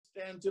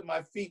turning to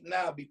my feet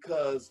now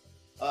because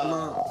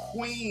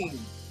Queen,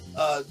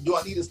 do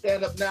I need to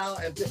stand up now?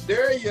 And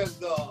there you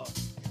go.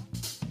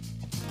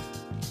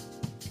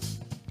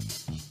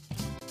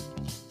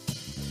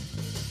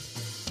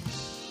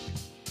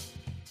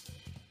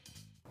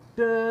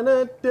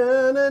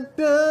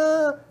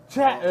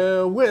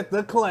 Chatting with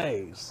the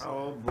Clays.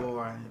 Oh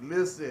boy,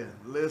 listen.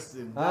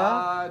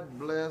 God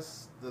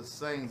bless the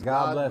saints.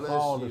 God bless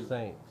all you. the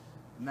saints.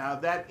 Now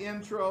that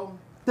intro,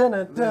 you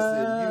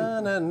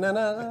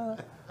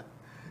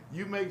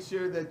make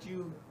sure that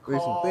you call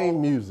some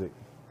theme music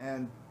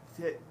and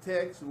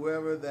text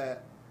whoever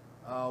that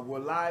we're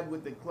live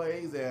with the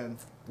Clays, and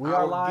we are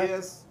our live.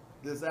 guest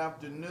this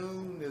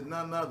afternoon is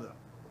none other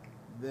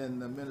than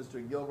the Minister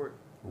Gilbert.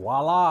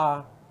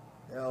 Voila.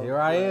 L. Here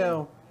I Clay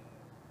am.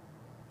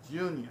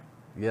 Jr.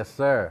 Yes,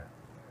 sir.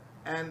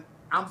 And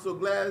I'm so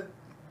glad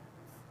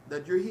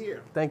that you're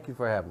here. Thank you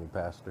for having me,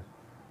 Pastor.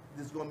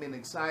 This is going to be an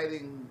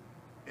exciting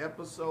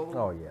episode.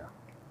 Oh, yeah.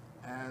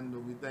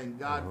 And we thank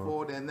God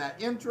for it. And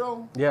that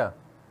intro. Yeah.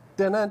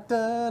 I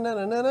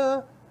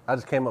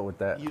just came up with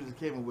that. You just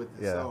came up with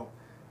it. Yeah. So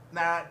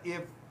now,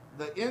 if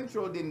the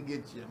intro didn't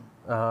get you,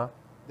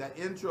 that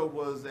intro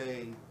was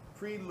a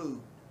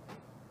prelude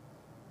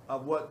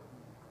of what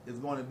is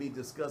going to be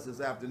discussed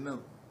this afternoon.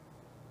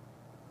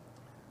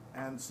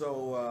 And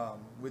so,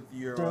 with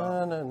your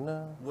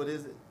what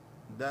is it?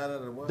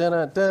 What?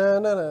 And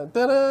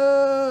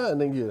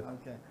then you.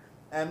 Okay.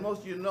 And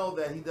most of you know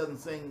that he doesn't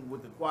sing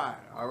with the choir.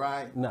 All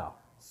right. No.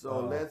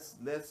 So let's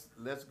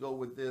go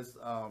with this.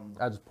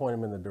 I just point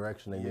them in the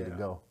direction they need to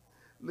go.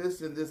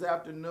 Listen, this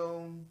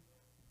afternoon,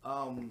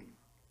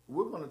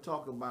 we're going to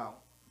talk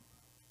about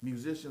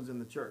musicians in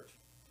the church.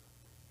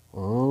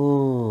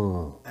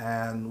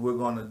 And we're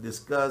going to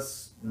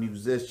discuss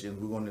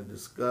musicians. We're going to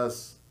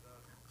discuss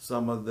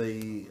some of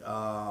the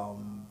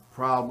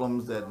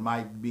problems that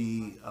might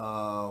be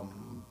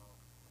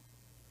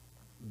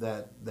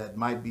that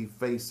might be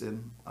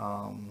facing.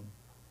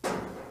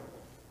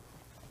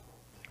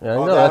 Yeah, I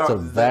know that's a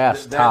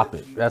vast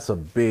topic. That's a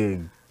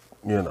big,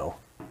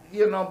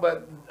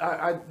 But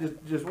I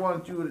just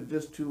wanted you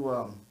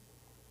to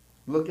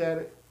look at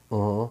it,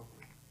 talk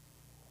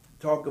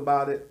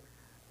about it,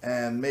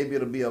 and maybe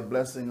it'll be a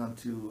blessing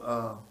unto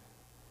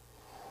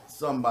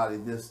somebody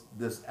this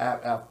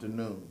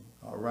afternoon.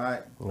 All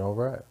right. All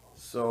right.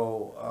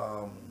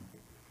 So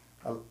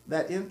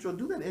that intro,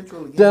 do that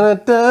intro again.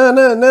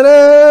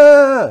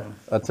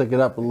 I took it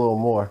up a little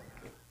more.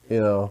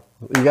 You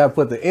got to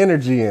put the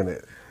energy in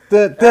it.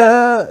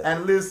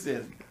 And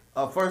listen,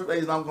 First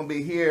Lady, I'm going to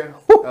be here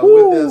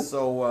with us.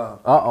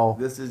 So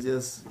this is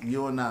just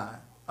you and I.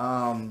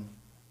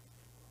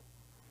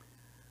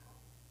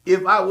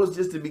 If I was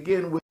just to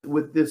begin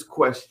with this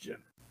question,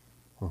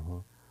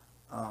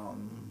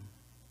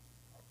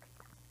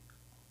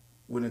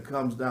 when it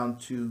comes down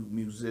to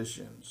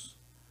musicians,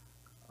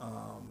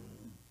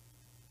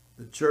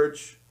 the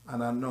church,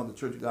 and I know the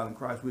Church of God in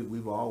Christ,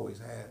 we've always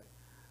had,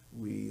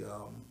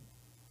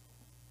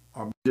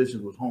 our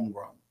musicians was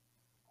homegrown.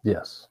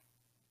 Yes.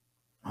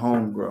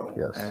 Homegrown.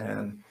 Yes.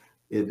 And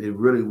it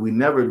really, we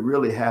never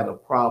really had a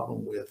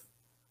problem with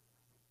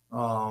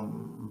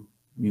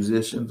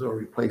musicians or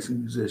replacing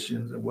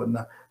musicians and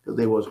whatnot, because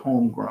they was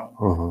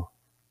homegrown.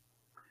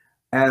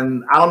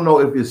 And I don't know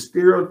if it's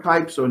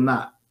stereotypes or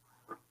not,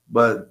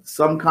 but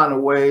some kind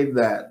of way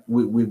that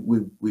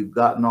we've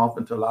gotten off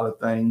into a lot of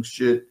things.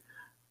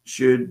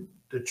 Should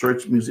the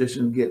church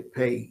musicians get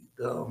paid?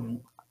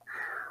 And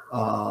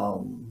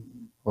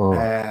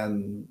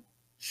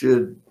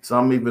should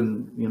some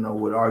even,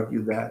 would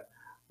argue that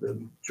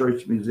the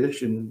church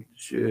musician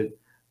should,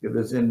 if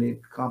there's any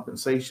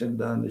compensation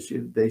done,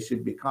 they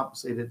should be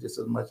compensated just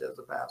as much as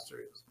the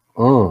pastor is.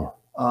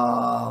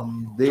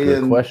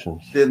 Good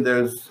questions. Then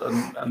there's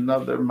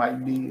another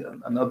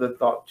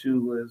thought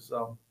too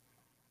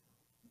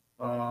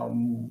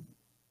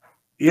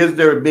is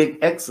there a big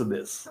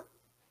exodus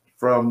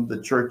from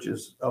the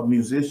churches of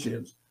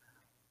musicians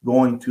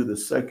going to the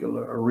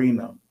secular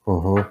arena?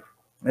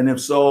 And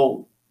if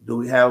so, do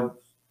we have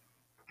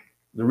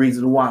the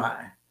reason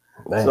why?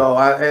 Man. So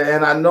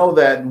I know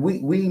that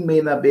we may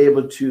not be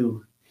able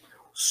to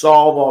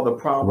solve all the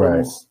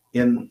problems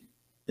in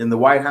the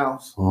White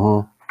House,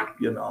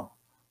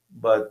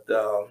 but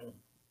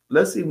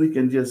let's see if we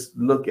can just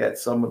look at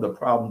some of the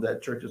problems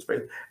that churches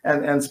face,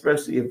 and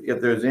especially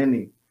if there's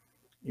any,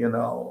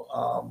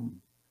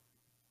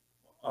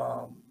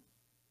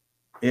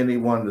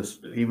 anyone that's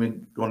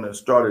even going to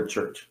start a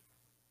church.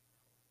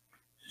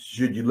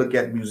 Should you look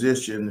at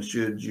musicians?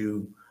 Should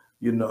you,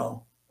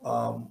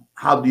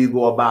 how do you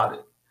go about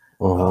it?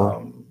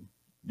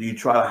 Do you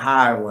try to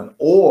hire one?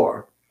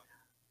 Or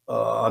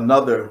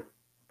another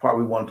part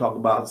we want to talk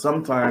about,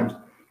 sometimes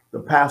the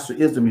pastor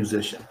is the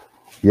musician.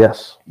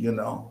 Yes.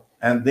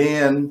 And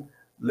then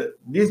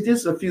there's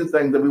just a few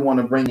things that we want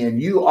to bring in.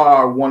 You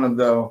are one of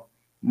the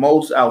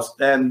most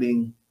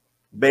outstanding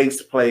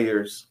bass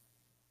players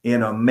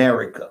in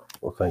America.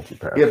 Well, thank you,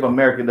 Pastor. If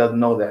America doesn't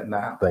know that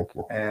now. Thank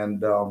you.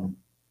 And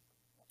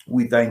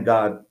we thank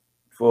God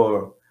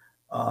for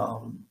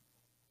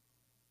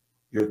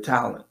your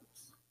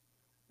talents.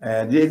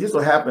 And it just so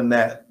happened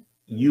that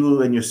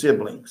you and your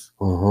siblings,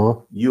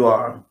 you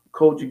are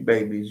Kojic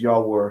babies.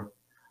 Y'all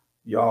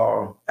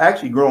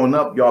actually growing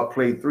up, y'all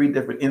played 3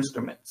 different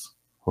instruments,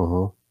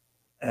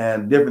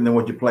 and different than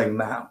what you're playing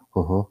now.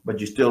 But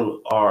you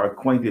still are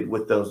acquainted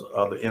with those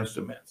other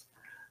instruments.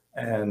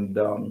 And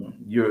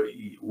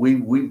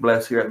we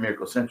blessed here at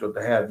Miracle Central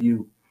to have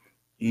you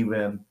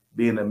even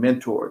being a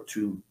mentor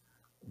to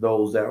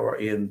those that are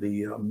in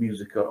the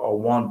music or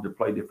wanted to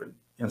play different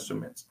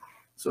instruments.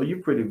 So you're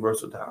pretty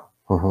versatile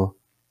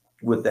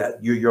with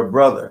that. Your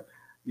brother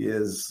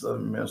is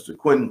Mr.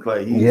 Quentin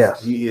Clay.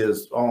 He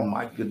is. Oh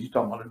my goodness, you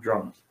talking about the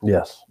drums?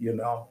 Yes. You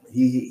know,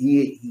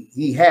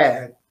 he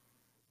had,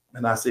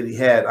 and I said he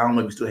had. I don't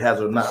know if he still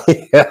has or not.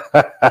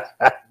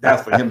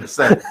 That's for him to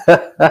say.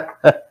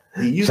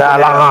 He used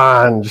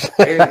Challenge.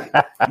 He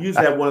used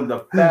to have one of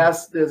the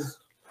fastest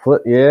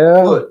foot.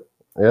 That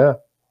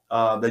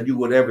you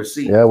would ever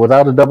see. Yeah,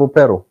 without a double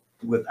pedal.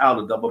 Without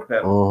a double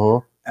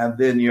pedal. And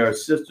then your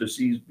sister,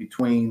 she's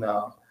between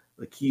the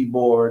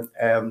keyboard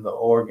and the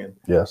organ.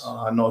 Yes.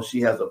 I know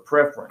she has a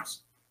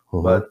preference,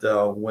 but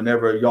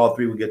whenever y'all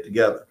 3 would get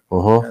together,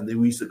 and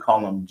then we used to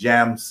call them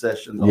jam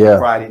sessions on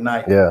Friday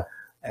night. Yeah.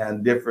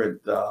 And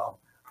different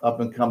up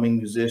and coming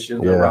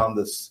musicians around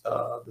the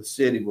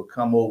city would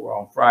come over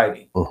on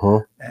Friday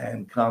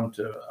and come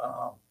to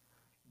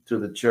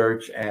the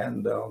church,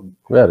 and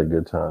we had a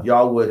good time.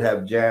 Y'all would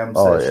have jam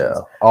sessions.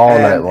 All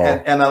night long.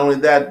 And not only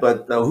that,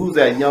 but who's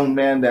that young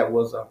man that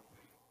was a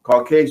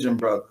Caucasian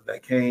brother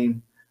that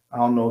came? I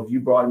don't know if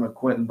you brought him to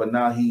Quentin, but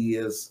now he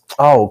is.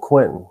 Oh,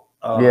 Quentin.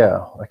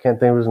 I can't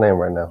think of his name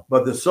right now.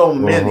 But there's so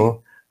many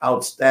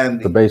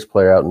outstanding. The bass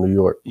player out in New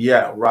York.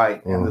 Yeah,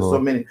 right. And there's so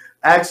many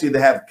actually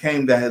that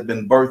has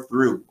been birthed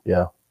through.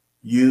 Yeah.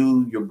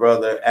 You, your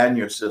brother, and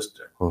your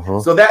sister.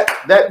 So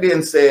that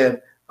being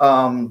said,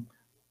 I'm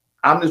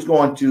just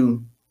going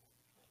to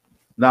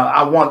now.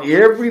 I want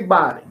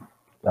everybody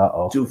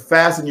to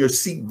fasten your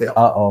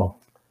seatbelt.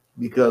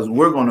 Because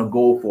we're going to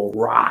go for a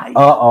ride.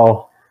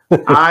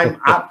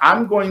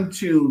 I'm going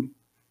to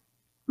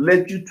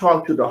let you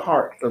talk to the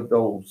heart of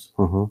those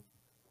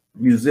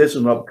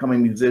musicians,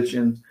 upcoming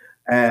musicians,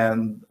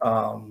 and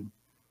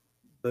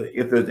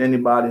if there's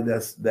anybody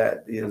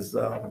that is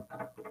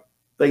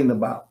thinking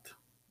about,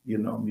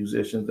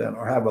 musicians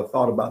or have a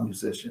thought about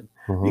musicians,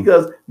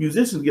 because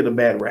musicians get a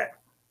bad rap.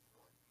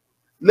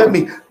 Let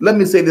me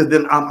say this.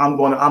 Then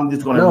I'm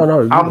just going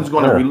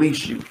to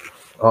release you.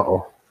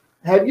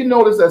 Have you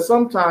noticed that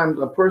sometimes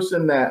a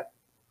person that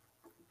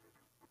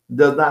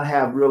does not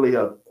have really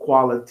a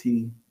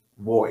quality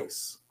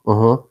voice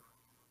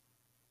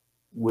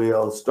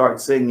will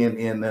start singing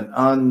in an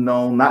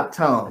unknown, not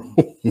tongue,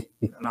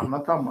 and I'm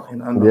not talking about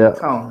an unknown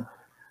tongue,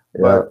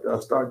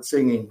 but start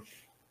singing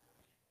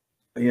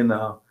in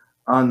an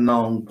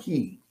unknown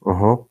key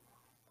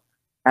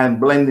and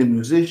blame the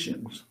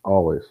musicians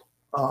always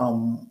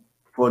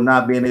for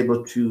not being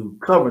able to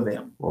cover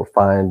them or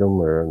find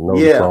them or know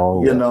the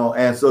song.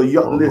 And so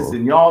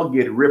listen, y'all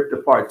get ripped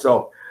apart.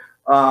 So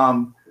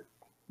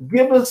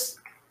give us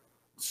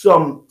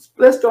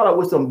let's start out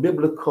with some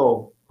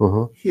biblical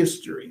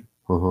history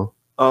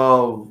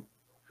of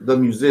the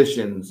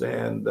musicians,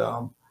 and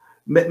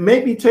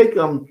maybe take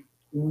them.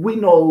 We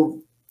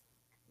know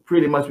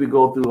pretty much we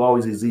go through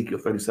always Ezekiel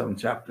 37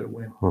 chapter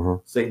when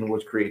Satan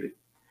was created,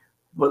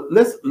 but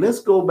let's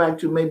go back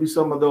to maybe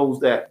some of those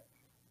that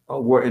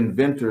were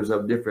inventors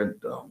of different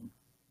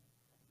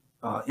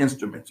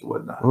instruments or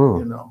whatnot,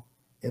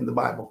 in the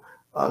Bible.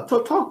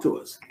 Talk to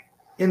us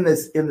in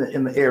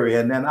the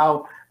area, and then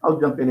I'll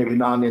jump in every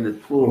now and then to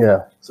pull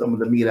some of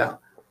the meat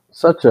out.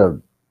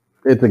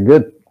 It's a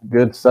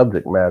good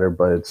subject matter,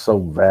 but it's so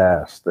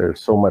vast.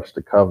 There's so much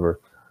to cover.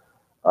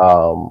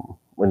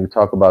 When you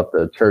talk about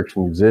the church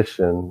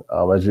musician,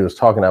 as you was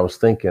talking, I was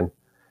thinking,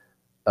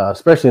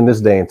 especially in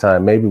this day and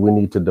time, maybe we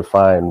need to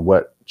define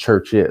what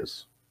church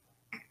is,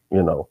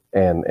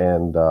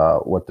 and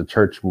what the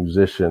church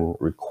musician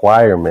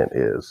requirement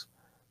is,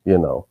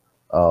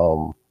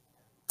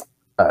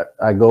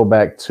 I go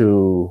back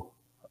to,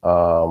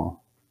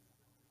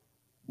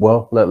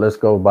 let's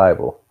go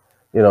Bible.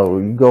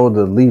 You go to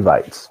the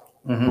Levites,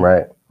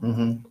 right?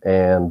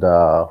 And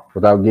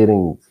without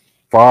getting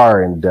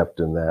far in depth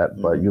in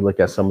that, but you look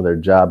at some of their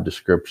job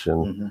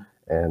description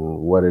and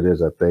what it is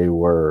that they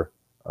were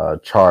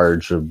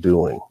charged of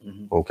doing,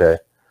 okay?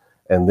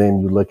 And then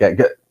you look at,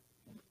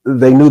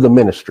 they knew the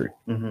ministry,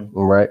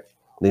 right?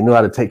 They knew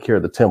how to take care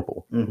of the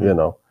temple,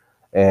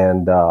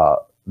 and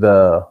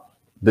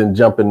then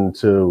jumping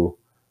into,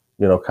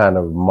 kind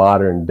of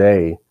modern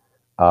day,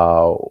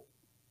 80s,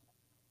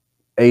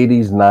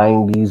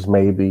 90s,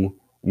 maybe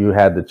you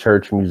had the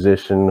church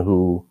musician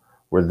who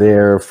were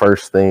there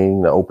first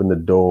thing to open the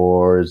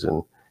doors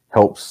and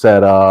help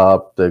set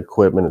up the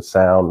equipment and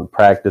sound and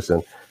practice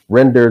and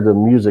render the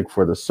music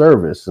for the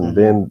service. And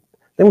then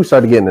we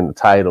started getting into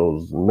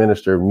titles,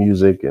 minister of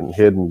music and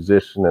head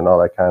musician and all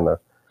that kind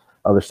of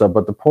other stuff.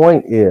 But the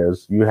point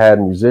is, you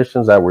had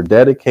musicians that were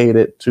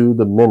dedicated to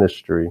the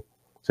ministry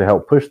to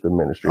help push the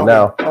ministry. Okay.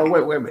 Now,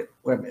 wait a minute,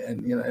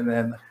 and you know, and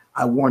then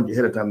I warned you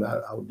ahead of time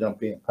that I would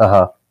jump in.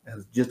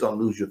 And just don't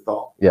lose your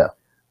thought. Yeah.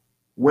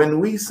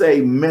 When we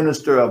say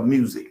minister of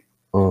music,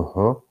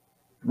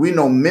 we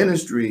know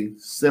ministry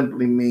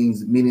simply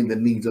means meeting the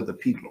needs of the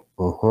people.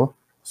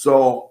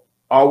 So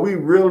are we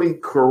really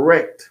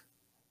correct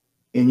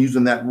in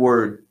using that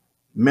word,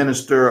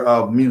 minister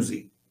of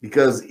music?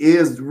 Because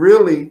is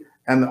really,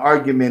 and the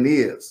argument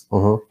is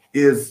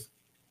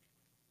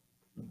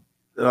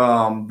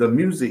the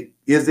music,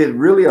 is it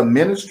really a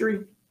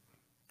ministry?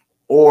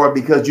 Or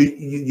because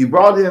you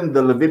brought in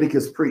the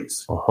Leviticus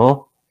priests.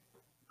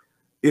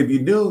 If you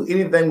do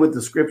anything with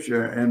the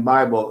scripture and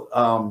Bible,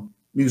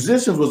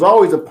 musicians was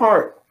always a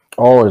part.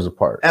 Always a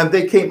part. And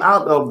they came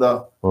out of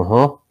the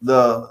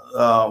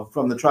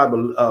from the tribe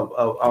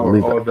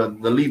or the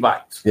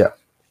Levites. Yeah.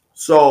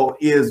 So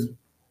is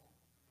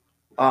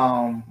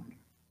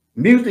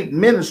music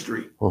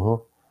ministry,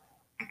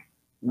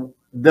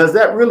 does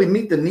that really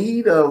meet the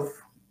need of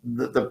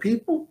the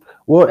people?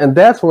 Well, and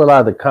that's where a lot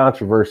of the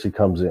controversy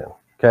comes in.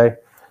 Okay.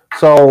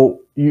 So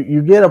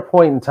you get a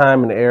point in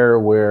time and era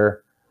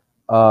where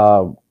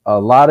a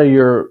lot of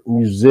your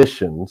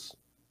musicians,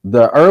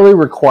 the early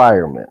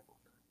requirement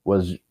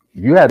was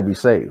you had to be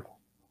saved.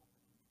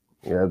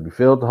 You had to be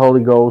filled with the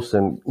Holy Ghost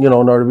and, in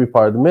order to be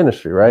part of the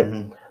ministry, right?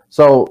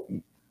 So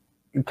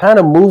you kind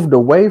of moved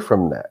away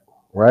from that,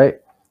 right?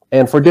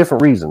 And for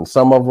different reasons.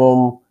 Some of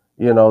them,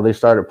 they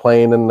started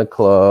playing in the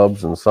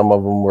clubs, and some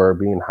of them were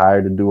being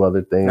hired to do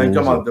other things. Now you're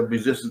talking about the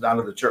musicians out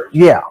of the church.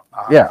 Yeah,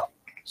 yeah.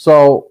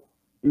 So,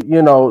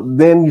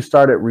 then you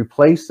started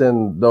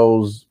replacing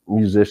those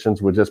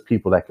musicians with just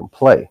people that can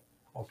play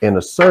in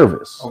a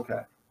service.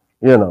 Okay.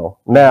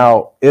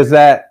 Now, is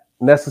that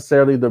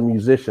necessarily the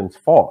musician's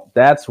fault?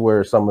 That's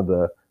where some of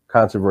the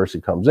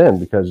controversy comes in,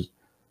 because,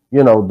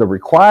 the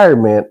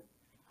requirement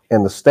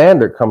and the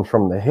standard comes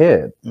from the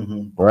head,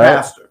 right?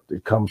 Pastor.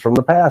 It comes from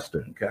the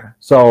pastor. Okay.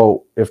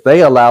 So if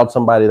they allowed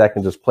somebody that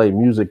can just play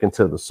music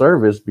into the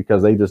service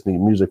because they just need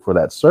music for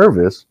that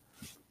service,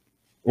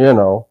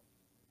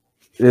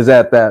 is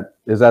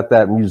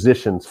that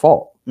musician's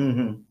fault?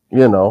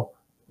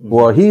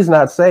 Well, he's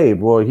not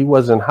saved. Well, he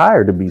wasn't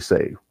hired to be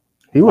saved.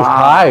 He was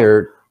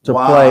hired to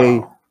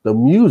play the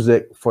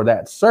music for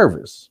that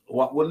service.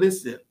 Well,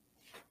 listen,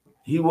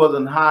 he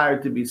wasn't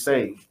hired to be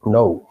saved.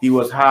 No. He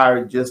was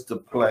hired just to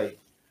play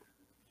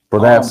for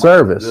that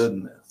service.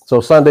 Goodness. So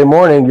Sunday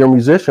morning, your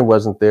musician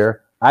wasn't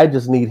there. I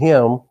just need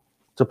him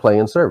to play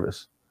in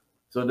service.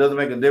 So it doesn't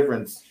make a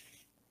difference.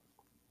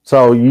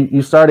 So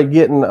you started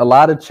getting a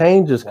lot of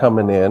changes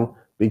coming in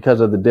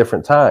because of the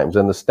different times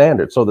and the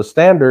standard. So the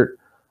standard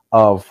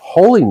of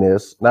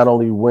holiness not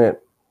only went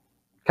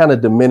kind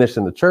of diminished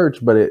in the church,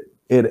 but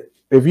if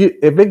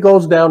it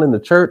goes down in the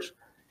church,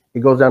 it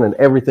goes down in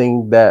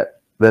everything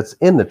that's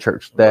in the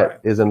church, that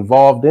is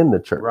involved in the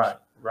church.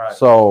 Right.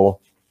 So,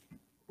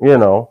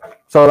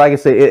 so like I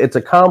say, it's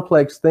a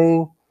complex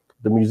thing.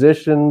 The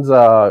musicians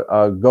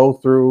go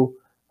through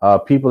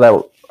people that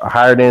are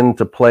hired in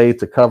to play,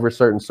 to cover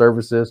certain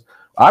services.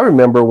 I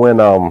remember when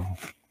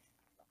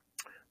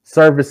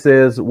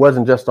services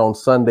wasn't just on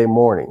Sunday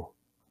morning.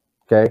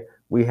 Okay.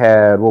 We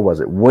had,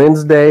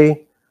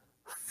 Wednesday,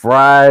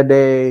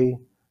 Friday,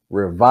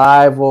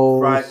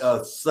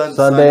 revivals,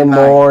 Sunday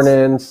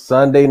morning,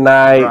 Sunday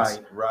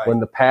nights,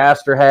 when the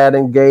pastor had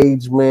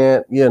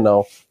engagement,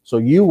 so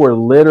you were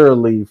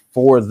literally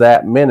for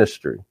that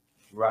ministry.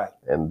 Right.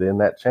 And then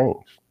that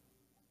changed,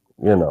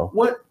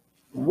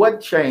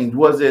 What changed?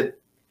 Was it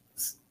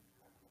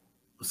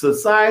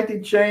society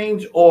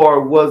change,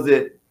 or was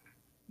it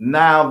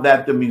now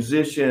that the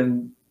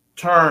musician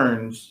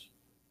turns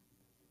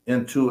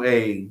into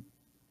a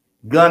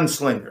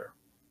gunslinger?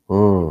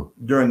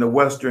 During the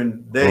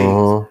Western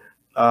days,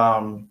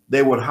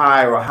 they would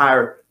hire a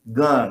hired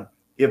gun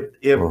if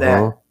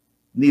that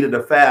needed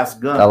a fast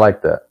gun. I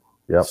like that.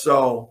 Yeah.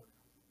 So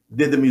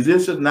did the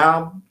musicians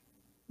now,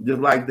 just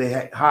like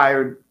they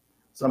hired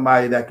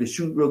somebody that could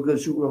shoot real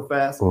good, shoot real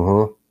fast,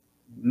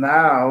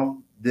 now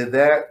did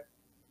that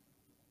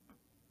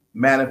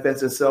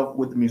manifest itself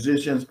with the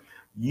musicians?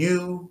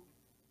 You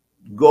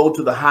go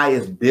to the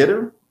highest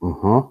bidder.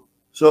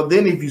 So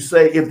then if you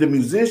say, if the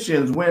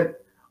musicians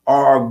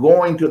are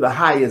going to the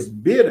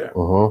highest bidder,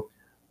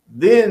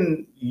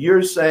 then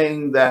you're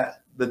saying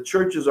that the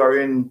churches are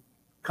in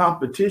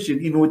competition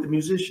even with the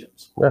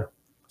musicians. Yeah.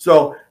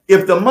 So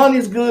if the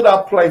money's good,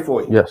 I'll play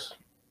for you. Yes.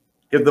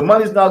 If the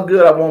money's not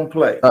good, I won't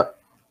play.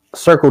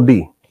 Circle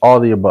D, all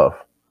the above.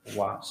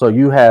 Wow. So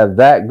you had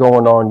that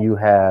going on. You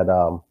had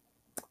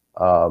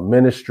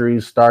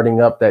ministries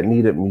starting up that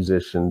needed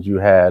musicians. You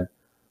had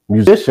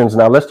musicians.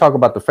 Now let's talk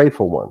about the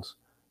faithful ones.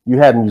 You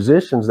had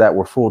musicians that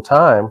were full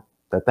time,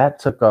 that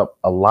took up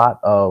a lot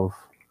of,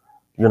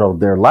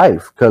 their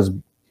life. Because,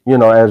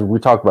 as we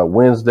talked about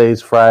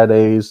Wednesdays,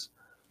 Fridays,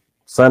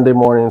 Sunday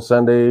morning,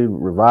 Sunday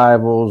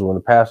revivals, when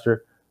the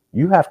pastor,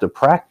 you have to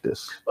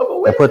practice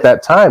and put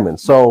that time in.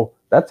 So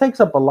that takes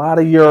up a lot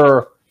of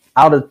your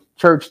out of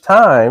church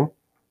time,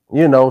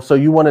 so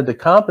you wanted to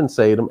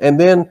compensate them. And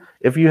then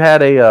if you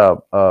had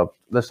a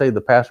let's say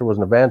the pastor was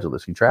an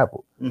evangelist, he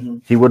traveled.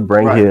 He would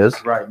bring his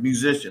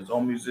musicians.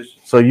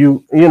 So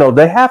you know,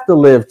 they have to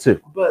live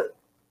too. But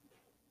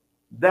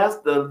that's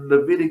the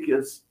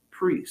Leviticus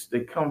priests. They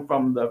come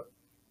from the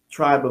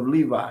tribe of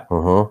Levi.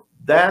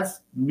 That's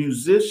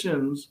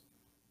musicians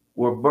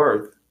were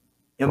birthed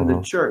in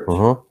the church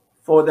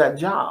for that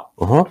job.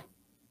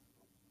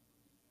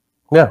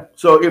 Yeah.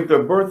 So if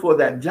they're birthed for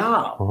that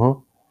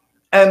job,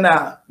 and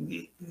now,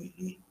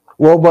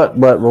 well, but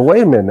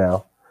wait a minute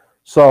now.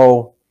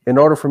 So in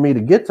order for me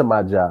to get to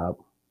my job,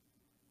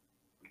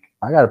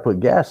 I got to put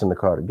gas in the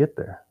car to get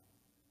there.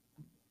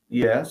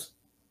 Yes.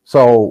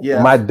 So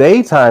my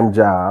daytime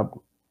job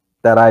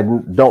that I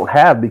don't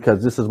have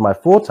because this is my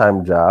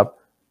full-time job,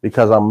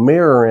 because I'm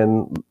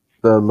mirroring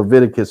the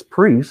Leviticus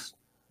priests,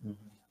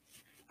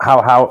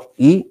 how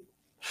eat,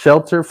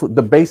 shelter, food,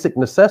 the basic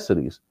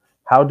necessities.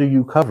 How do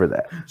you cover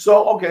that?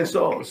 So okay,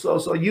 so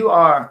you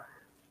are,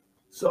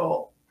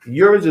 so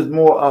yours is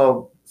more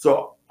of,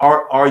 so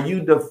are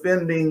you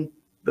defending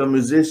the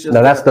musicians?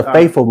 Now that's the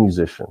faithful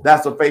musician.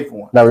 That's a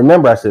faithful one. Now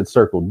remember, I said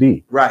circle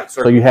D. Right.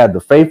 So you had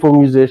the faithful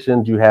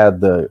musicians, you had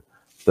the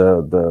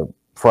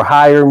for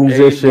hire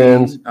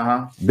musicians.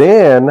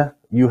 Then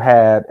you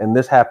had, and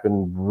this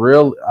happened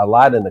a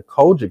lot in the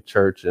Kojic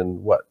church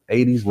in what,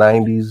 80s,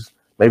 90s,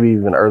 maybe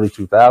even early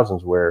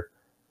 2000s, where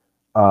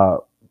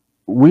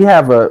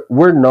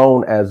we're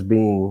known as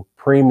being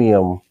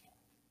premium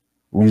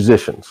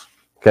musicians.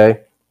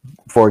 Okay.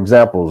 For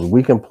examples,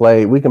 we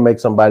can make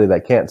somebody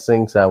that can't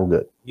sing sound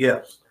good.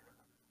 Yes.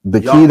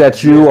 The key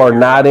that you are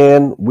not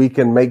in, we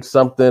can make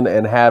something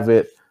and have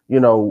it, you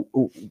know,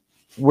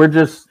 we're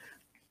just,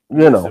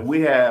 you know.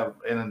 We have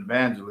an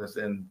evangelist,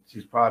 and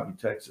she's probably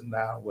texting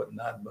now and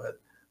whatnot, but,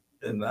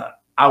 and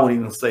I wouldn't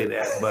even say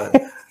that, but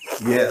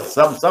yeah,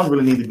 some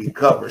really need to be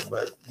covered,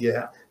 but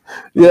yeah.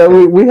 Yeah,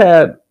 we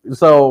had,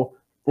 so,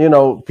 you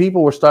know,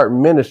 people were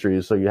starting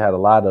ministries. So you had a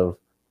lot of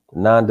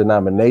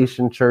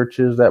non-denomination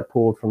churches that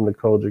pulled from the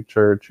Kojic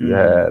church. You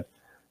had,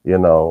 you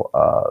know,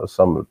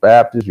 some of the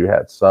Baptists, you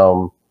had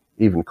some,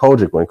 even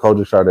Kojic, when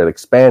Kojic started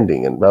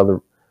expanding and other.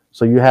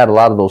 So you had a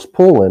lot of those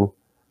pulling.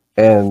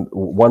 And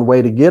one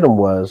way to get them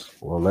was,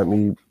 well, let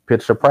me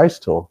pitch a price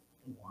to them.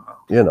 Wow.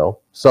 You know,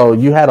 so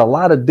you had a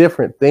lot of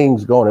different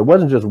things going. It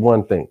wasn't just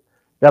one thing.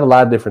 You had a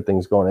lot of different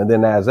things going. And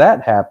then as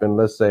that happened,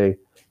 let's say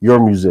you're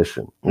a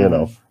musician, you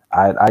know,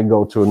 I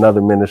go to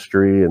another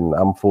ministry and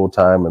I'm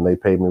full-time and they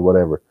pay me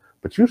whatever,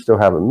 but you still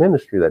have a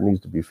ministry that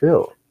needs to be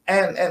filled.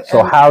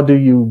 So how do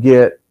you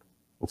get,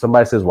 and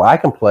somebody says, well, I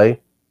can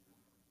play.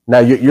 Now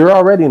you're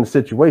already in a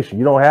situation.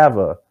 You don't have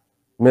a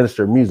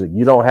minister of music.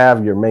 You don't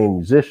have your main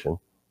musician.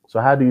 So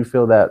how do you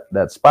fill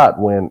that spot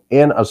when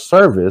in a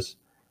service,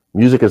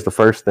 music is the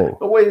first thing?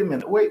 But wait a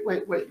minute. Wait,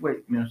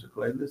 Minister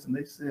Clay. Listen,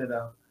 they said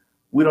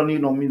we don't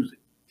need no music.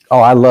 Oh,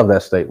 I love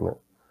that statement.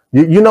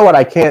 You know what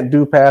I can't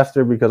do,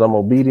 Pastor, because I'm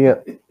obedient.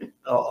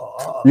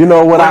 You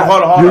know what?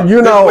 Hold on.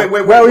 You know. Wait,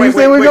 you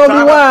say we're gonna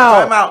be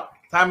wild.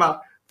 Time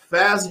out.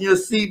 Fasten your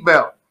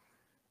seatbelt.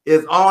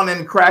 It's on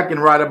and cracking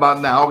right about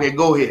now. Okay,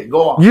 go ahead.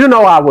 Go on. You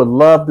know, I would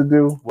love to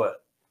do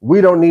what?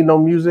 We don't need no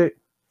music.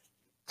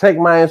 Take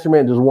my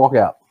instrument and just walk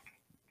out.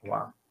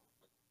 Wow.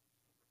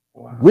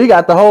 We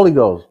got the Holy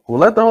Ghost. Well,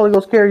 let the Holy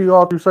Ghost carry you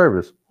all through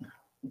service.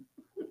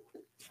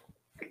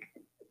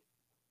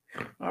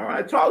 All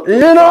right, talk. You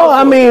know,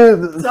 I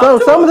mean,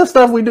 some of the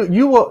stuff we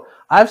do,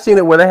 I've seen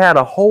it where they had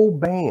a whole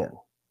band.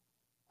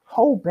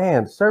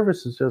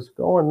 Service is just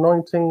going,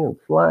 anointing and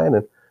flying,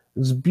 and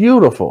it's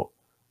beautiful.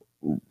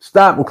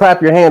 Stop and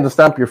clap your hands and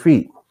stomp your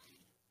feet.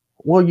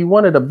 Well, you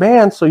wanted a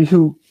band so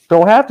you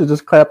don't have to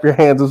just clap your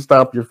hands and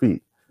stomp your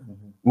feet.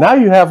 Now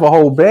you have a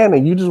whole band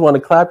and you just want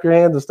to clap your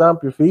hands and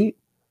stomp your feet.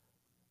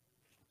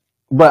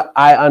 But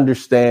I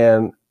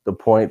understand the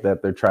point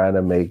that they're trying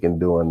to make in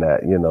doing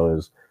that, you know,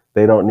 is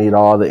they don't need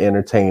all the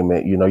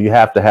entertainment. You know, you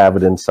have to have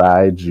it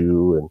inside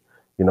you. And,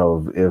 you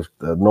know, if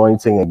the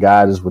anointing and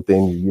God is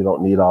within you, you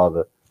don't need all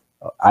the,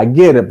 I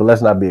get it, but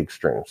let's not be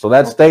extreme. So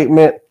that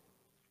statement,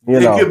 you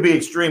know. It could be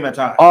extreme at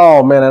times.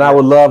 Oh, man. And I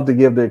would love to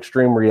give the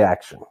extreme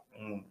reaction,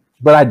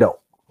 but I don't.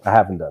 I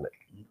haven't done it.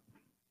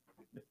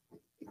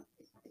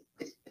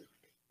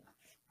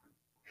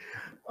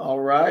 All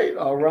right.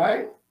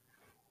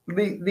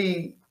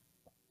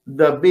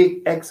 The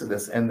big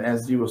exodus, and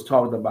as you was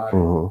talking about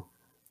it,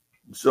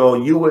 so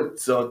you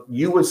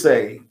would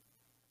say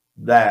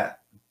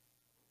that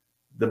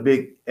the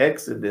big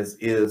exodus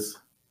is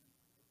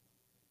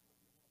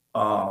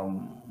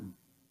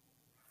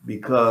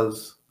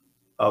because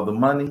of the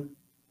money,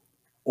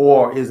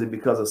 or is it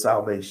because of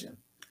salvation?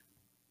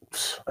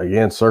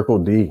 Again, circle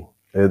D.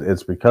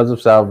 It's because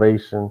of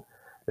salvation.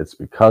 It's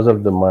because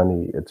of the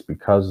money. It's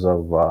because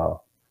of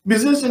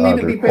musicians need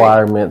to be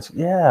requirements. Paid.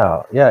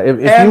 Yeah.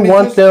 If you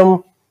want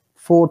them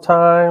full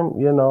time,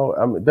 you know,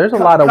 I mean, there's a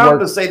lot of work.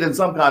 Compensated in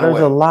some kind of way.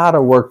 There's a lot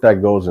of work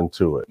that goes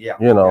into it. Yeah.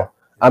 You know, yeah.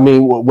 I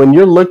mean, when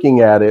you're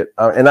looking at it,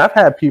 and I've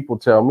had people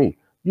tell me,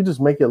 you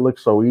just make it look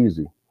so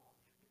easy.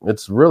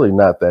 It's really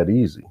not that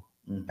easy.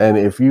 And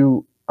if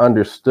you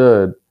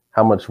understood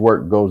how much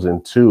work goes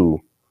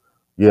into,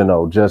 you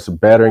know, just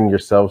bettering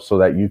yourself so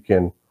that you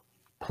can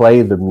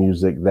play the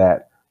music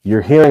that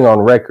you're hearing on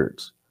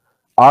records.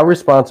 Our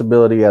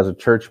responsibility as a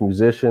church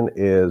musician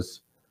is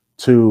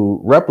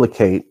to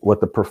replicate what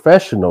the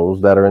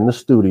professionals that are in the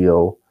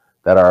studio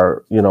that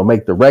are, you know,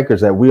 make the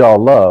records that we all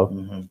love,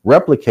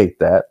 replicate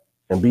that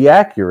and be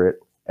accurate,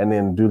 and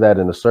then do that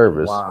in the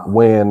service. Wow.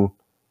 When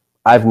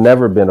I've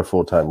never been a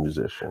full-time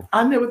musician.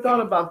 I never thought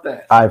about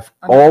that. I've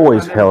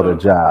always held a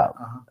job,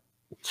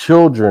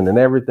 children and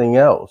everything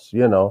else,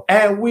 you know.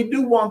 And we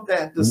do want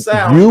that to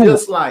sound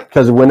just like.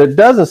 Because when it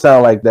doesn't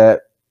sound like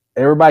that,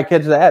 everybody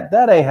catches that.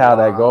 That ain't how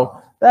that goes.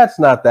 That's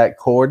not that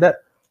chord.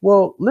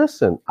 Well,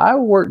 listen, I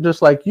work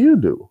just like you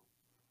do.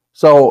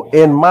 So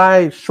in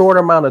my short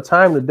amount of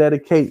time to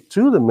dedicate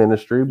to the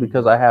ministry,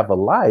 because I have a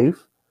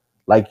life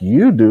like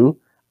you do,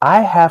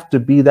 I have to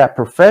be that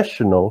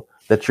professional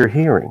that you're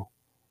hearing.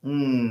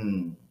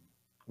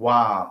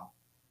 Wow.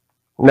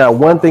 Now,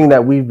 one thing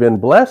that we've been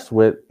blessed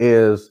with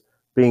is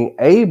being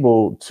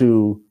able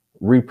to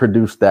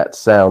reproduce that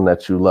sound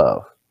that you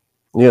love,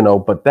 you know,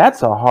 but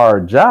that's a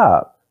hard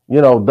job.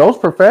 You know, those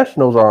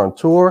professionals are on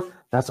tour.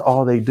 That's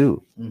all they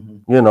do.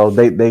 You know,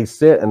 they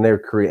sit and they're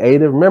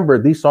creative. Remember,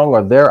 these songs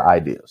are their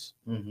ideas.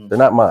 They're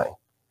not mine.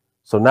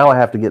 So now I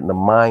have to get in the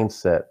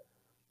mindset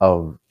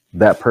of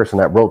that person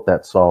that wrote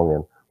that song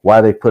and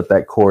why they put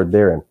that chord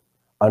there, and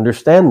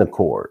understand the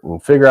chord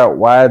and figure out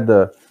why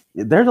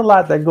there's a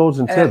lot that goes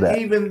into that.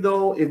 Even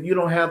though if you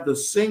don't have the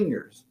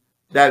singers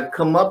that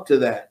come up to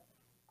that,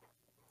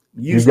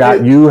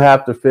 you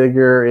have to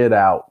figure it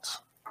out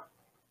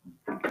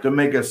to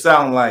make it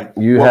sound like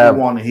we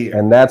want to hear.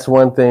 And that's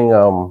one thing.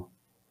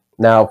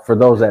 Now, for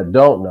those that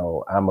don't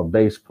know, I'm a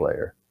bass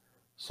player.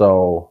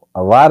 So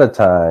a lot of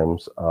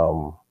times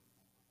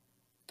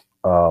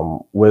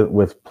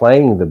with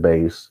playing the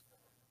bass,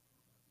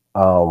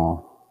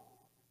 so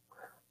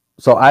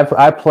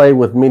I play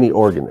with many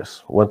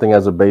organists. One thing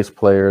as a bass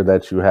player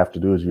that you have to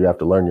do is you have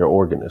to learn your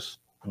organist.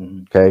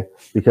 Okay,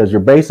 because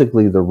you're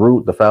basically the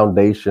root, the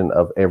foundation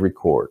of every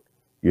chord.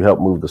 You help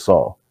move the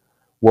song.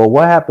 Well,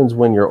 what happens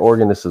when your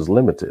organist is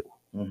limited?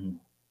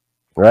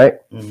 Right?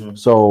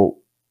 So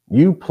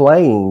you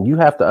playing, you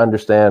have to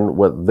understand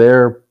what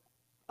their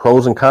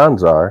pros and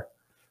cons are,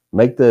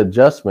 make the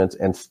adjustments,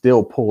 and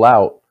still pull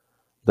out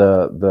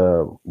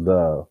the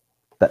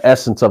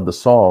essence of the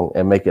song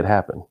and make it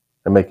happen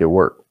and make it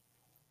work.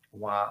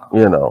 Wow.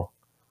 You know,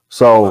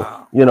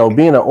 so, you know,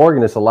 being an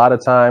organist, a lot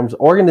of times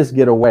organists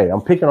get away.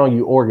 I'm picking on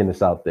you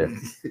organists out there.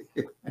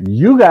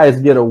 You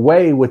guys get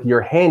away with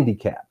your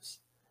handicaps,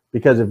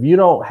 because if you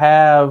don't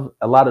have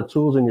a lot of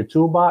tools in your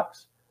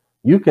toolbox,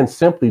 you can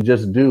simply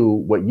just do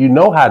what you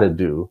know how to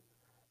do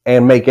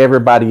and make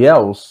everybody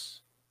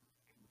else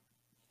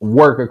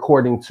work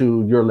according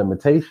to your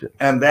limitation.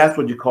 And that's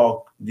what you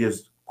call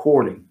just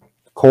chording.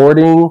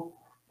 Chording,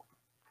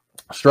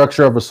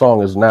 structure of a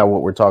song is now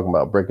what we're talking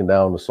about, breaking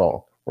down the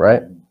song,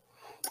 right?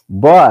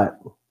 But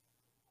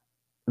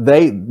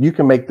you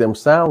can make them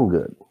sound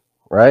good,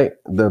 right?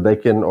 They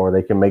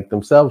can make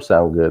themselves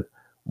sound good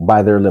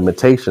by their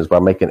limitations, by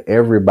making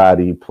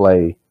everybody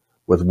play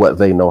with what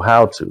they know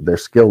how to, their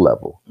skill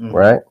level,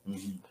 right?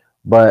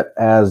 But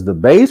as the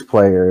bass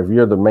player, if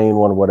you're the main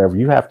one or whatever,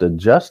 you have to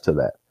adjust to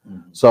that.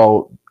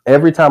 So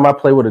every time I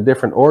play with a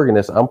different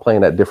organist, I'm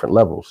playing at different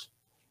levels,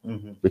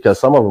 because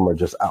some of them are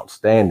just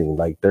outstanding,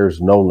 like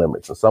there's no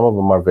limits, and some of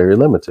them are very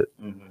limited.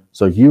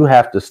 So you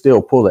have to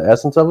still pull the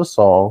essence of a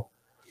song,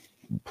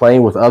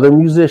 playing with other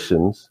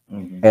musicians,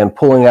 and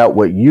pulling out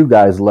what you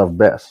guys love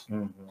best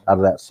out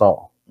of that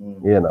song,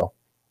 you know.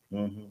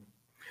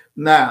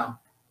 Now,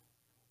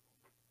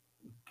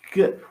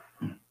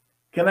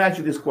 can I ask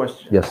you this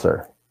question? Yes,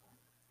 sir.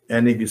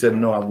 And if you said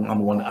no,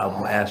 I'm going to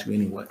ask you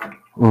anyway.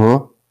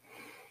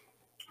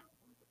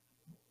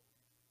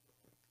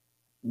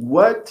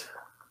 What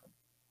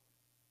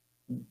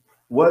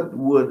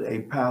would a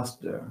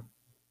pastor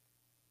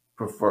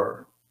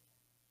prefer?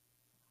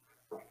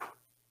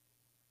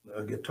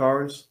 A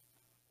guitarist,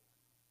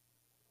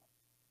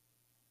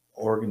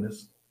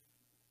 organist,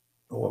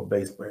 or a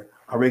bass player?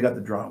 I already got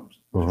the drums.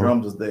 The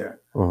drums is there.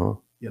 You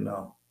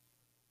know,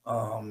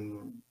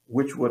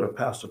 which would a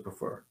pastor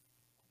prefer?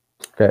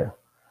 Okay,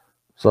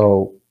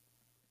 so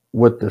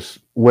these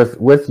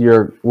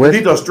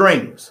are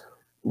strings.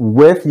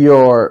 Wait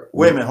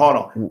a minute, hold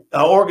on.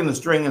 An organ is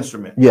a string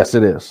instrument. Yes,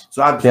 it is.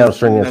 So I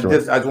just want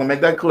to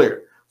make that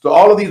clear. So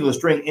all of these are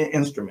string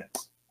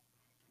instruments.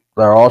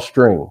 They're all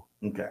string.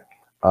 Okay.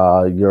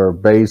 Your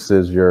bass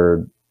is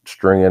your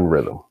string and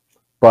rhythm,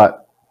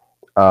 but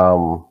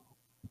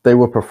they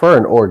would prefer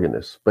an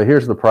organist. But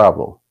here's the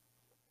problem.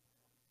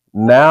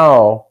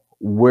 Now,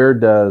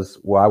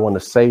 I want a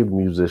saved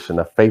musician,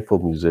 a faithful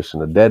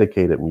musician, a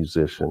dedicated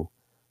musician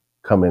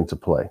come into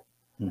play?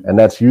 And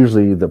that's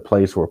usually the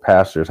place where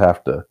pastors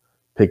have to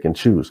pick and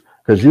choose,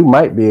 because you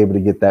might be able to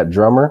get that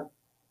drummer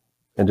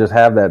and just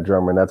have that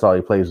drummer, and that's all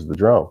he plays is the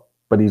drum,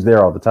 but he's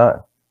there all the time.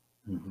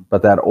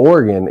 But that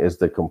organ is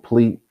the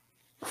complete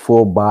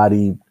full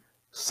body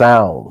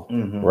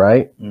sound,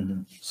 right?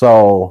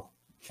 So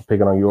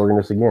picking on your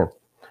organist again.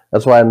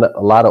 That's why a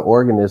lot of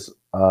organists,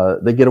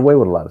 they get away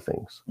with a lot of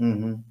things,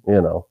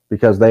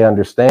 because they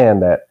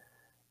understand that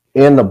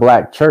in the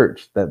black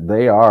church that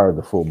they are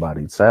the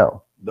full-bodied sound.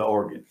 The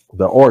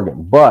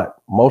organ. But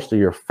most of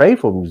your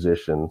faithful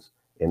musicians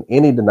in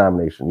any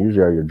denomination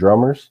usually are your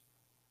drummers.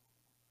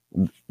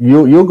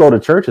 You'll go to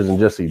churches and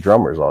just see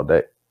drummers all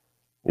day,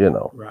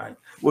 Right.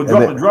 Well,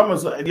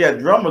 drummers, like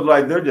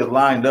they're just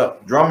lined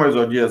up. Drummers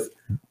are just.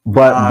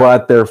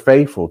 But they're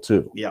faithful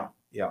too. Yeah.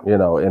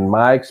 In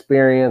my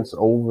experience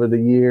over the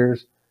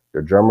years,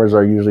 your drummers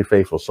are usually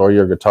faithful. So are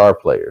your guitar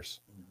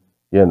players.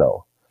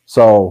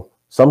 So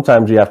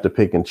sometimes you have to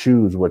pick and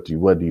choose what do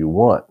you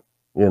want,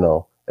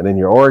 and then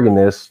your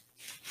organist,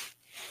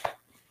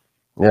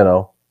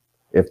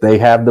 if they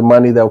have the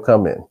money, they'll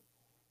come in.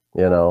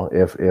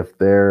 If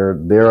they're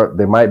there,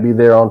 they might be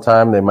there on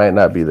time, they might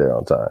not be there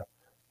on time.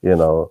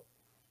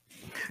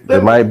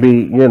 There might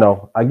be,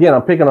 again,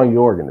 I'm picking on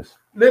your organist.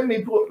 Let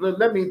me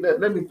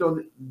throw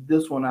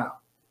this one out.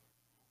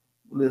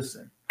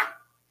 Listen.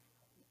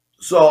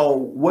 So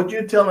what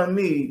you're telling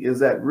me is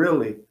that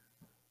really,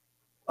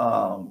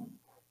 the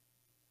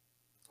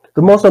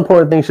most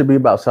important thing should be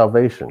about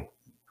salvation.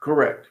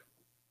 Correct.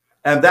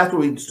 And that's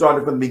what we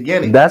started from the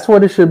beginning. That's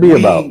what it should be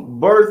about.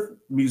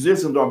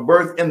 Musicians are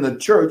birthed in the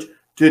church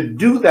to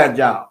do that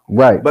job.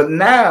 Right. But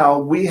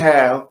now you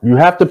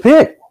have to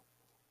pick.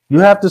 You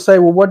have to say,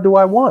 well, what do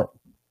I want?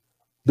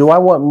 Do I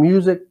want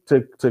music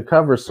to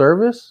cover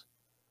service?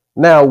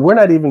 Now, we're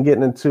not even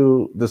getting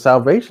into the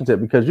salvation tip,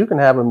 because you can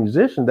have a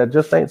musician that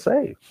just ain't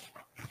saved.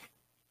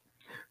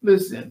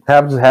 Listen.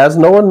 Has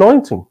no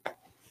anointing.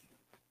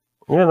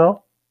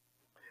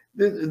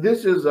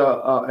 This is and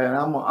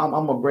I'm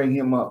gonna bring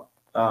him up.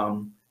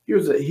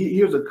 Here's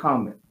a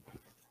comment.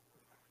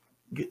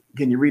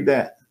 Can you read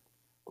that?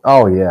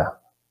 Oh yeah.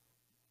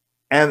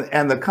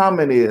 And the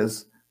comment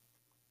is,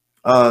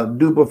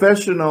 do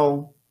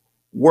professional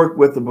work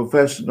with a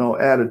professional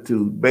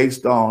attitude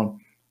based on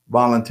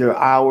volunteer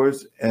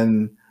hours,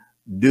 and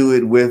do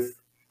it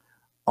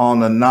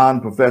on a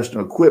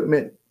non-professional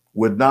equipment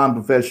with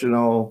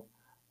non-professional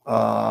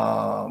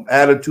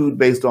attitude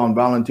based on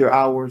volunteer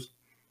hours,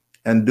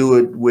 and do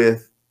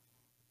it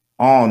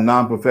on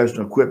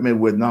non-professional equipment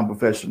with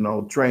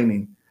non-professional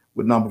training,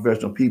 with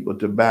non-professional people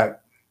to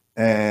back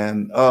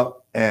and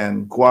up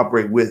and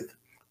cooperate with.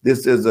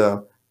 This is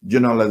a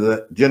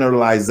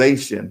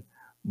generalization,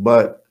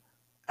 but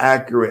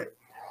accurate.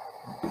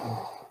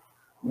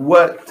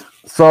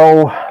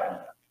 So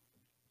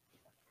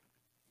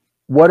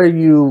what are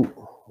you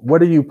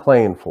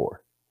playing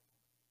for?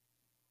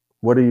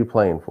 What are you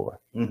playing for?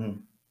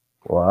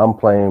 Well, I'm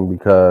playing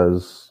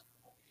because,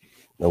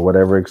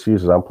 whatever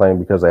excuses, I'm playing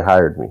because they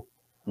hired me.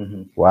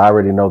 Well, I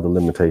already know the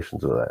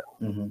limitations of that.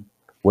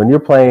 When you're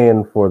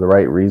playing for the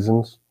right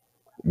reasons,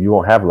 you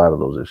won't have a lot of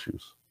those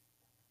issues.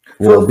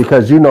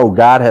 Because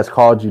God has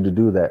called you to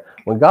do that.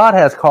 When God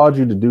has called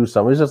you to do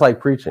something, it's just like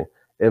preaching.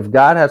 If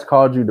God has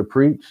called you to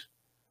preach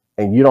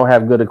and you don't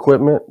have good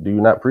equipment, do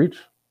you not preach?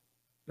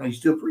 No, you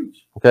still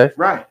preach. Okay.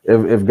 Right.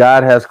 If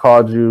God has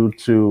called you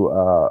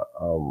to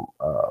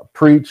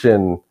preach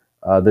and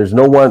there's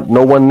no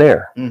one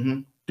there,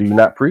 do you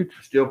not preach?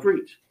 Still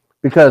preach.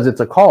 Because it's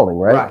a calling,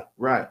 right?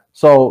 Right.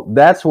 So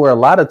that's where a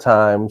lot of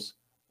times,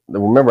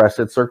 remember I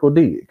said circle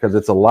D, because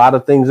it's a lot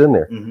of things in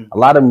there. A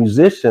lot of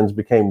musicians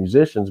became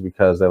musicians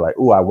because they're like,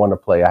 oh, I want to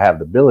play. I have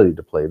the ability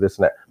to play this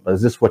and that. But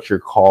is this what you're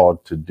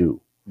called to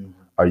do?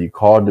 Are you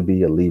called to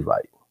be a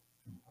Levite?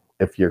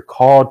 If you're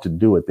called to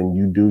do it, then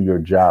you do your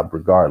job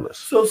regardless.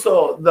 So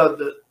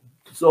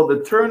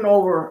the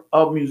turnover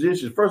of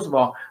musicians, first of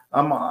all,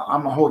 I'm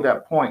gonna hold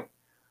that point.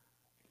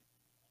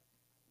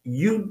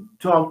 You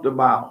talked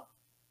about,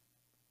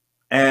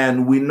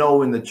 and we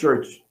know in the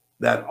church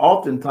that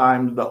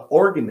oftentimes the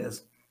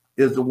organist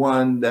is the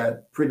one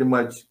that pretty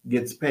much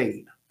gets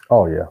paid.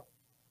 Oh yeah.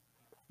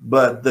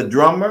 But the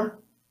drummer,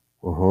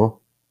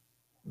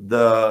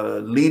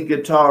 the lead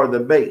guitar, or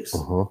the bass,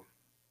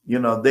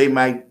 they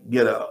might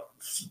get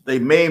they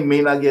may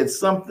not get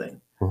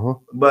something.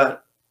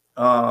 But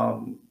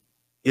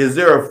is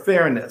there a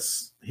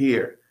fairness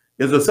here?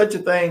 Is there such a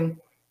thing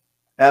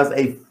as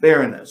a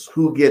fairness?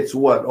 Who gets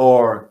what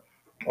or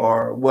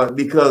what?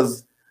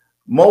 Because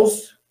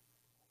most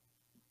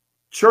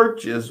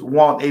churches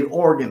want an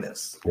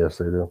organist. Yes,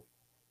 they do.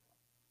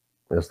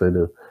 Yes, they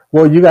do.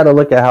 Well, you got to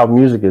look at how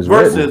music is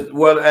written.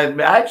 Well, and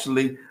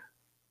actually,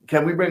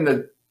 can we bring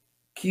the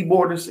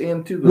keyboardists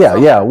into the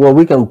song? Yeah. Well,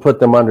 we can put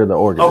them under the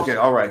organist. Okay,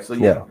 all right. So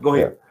yeah, go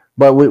ahead.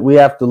 But we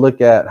have to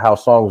look at how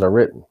songs are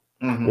written.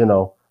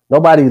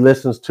 Nobody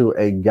listens to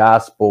a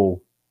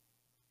gospel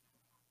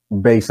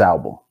bass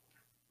album.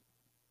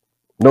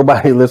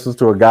 Nobody listens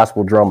to a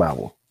gospel drum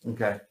album.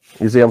 Okay.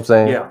 You see what I'm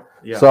saying?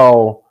 Yeah.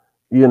 So,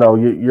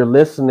 you're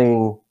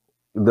listening,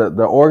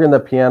 the organ, the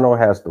piano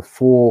has the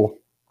full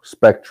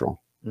spectrum,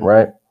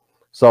 right?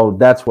 So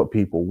that's what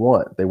people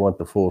want. They want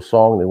the full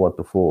song. They want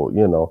the full,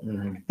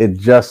 It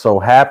just so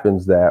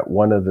happens that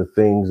one of the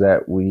things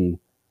that we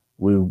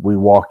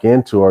walk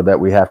into, or that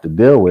we have to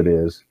deal with,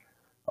 is,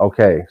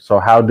 okay, so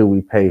how do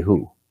we pay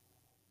who?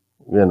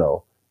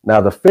 Now,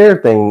 the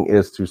fair thing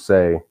is to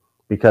say,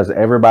 because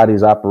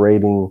everybody's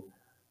operating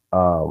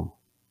on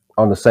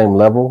the same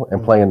level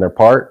and playing their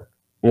part,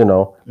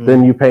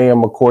 then you pay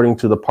them according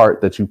to the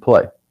part that you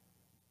play,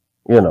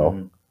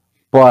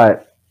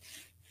 But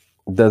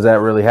does that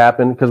really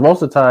happen? Because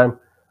most of the time,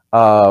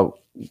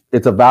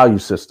 it's a value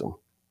system.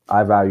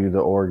 I value the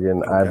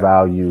organ. Okay. I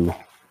value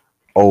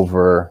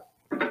over,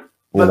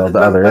 the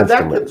other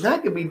instruments.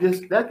 That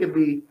could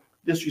be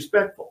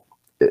disrespectful.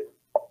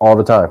 All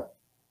the time.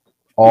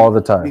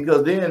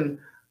 Because then,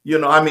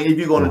 if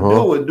you're going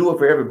to do it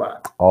for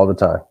everybody. All the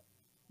time.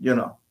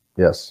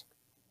 Yes.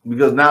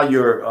 Because now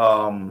you're,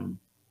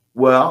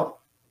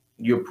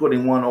 you're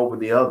putting one over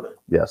the other.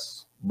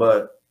 Yes.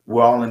 But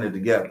we're all in it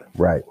together.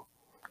 Right.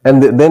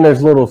 And then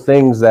there's little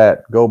things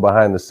that go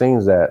behind the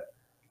scenes that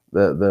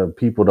the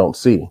people don't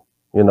see.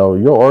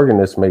 Your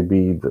organist may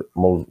be the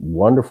most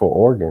wonderful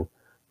organ,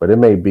 but it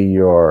may be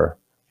your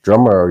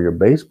drummer or your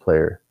bass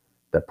player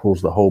that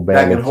pulls the whole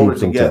band and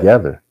keeps them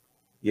together.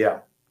 Yeah.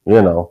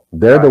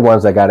 They're the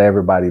ones that got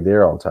everybody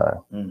there on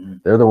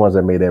time. They're the ones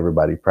that made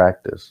everybody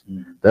practice.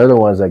 They're the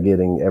ones that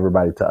getting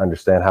everybody to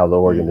understand how the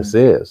organist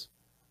is,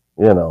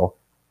 Hold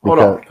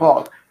on,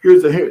 Paul.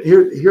 Here's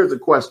a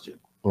question.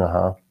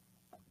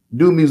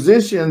 Do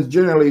musicians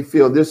generally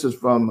feel, this is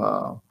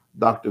from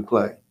Dr.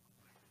 Clay,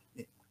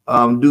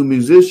 do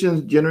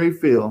musicians generally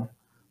feel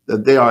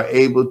that they are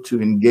able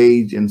to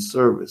engage in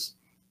service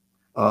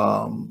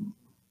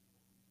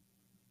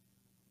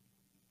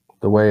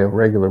the way a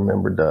regular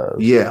member does?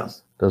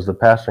 Yes. Does the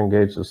pastor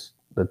engage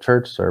the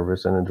church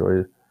service and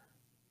enjoy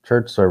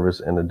church service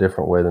in a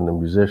different way than the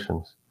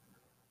musicians?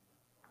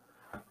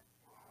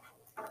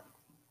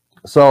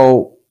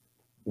 So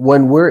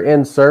when we're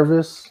in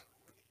service,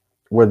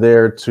 we're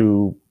there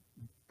to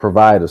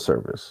provide a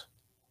service.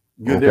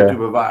 You're there to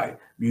provide.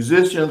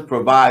 Musicians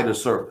provide a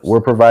service.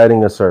 We're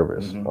providing a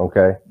service.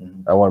 Okay.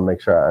 I want to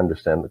make sure I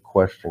understand the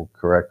question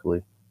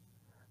correctly.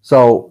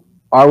 So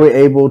are we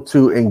able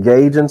to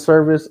engage in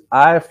service?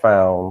 I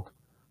found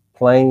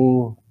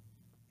playing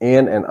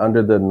in and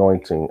under the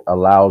anointing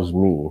allows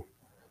me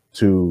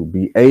to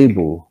be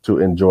able to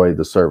enjoy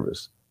the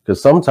service.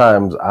 Because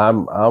sometimes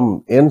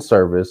I'm in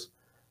service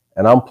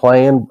and I'm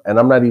playing and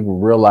I'm not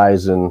even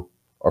realizing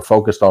or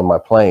focused on my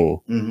playing,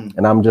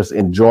 and I'm just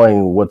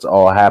enjoying what's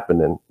all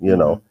happening,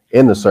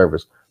 in the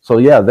service. So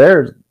yeah,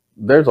 there's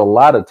a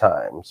lot of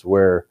times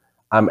where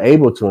I'm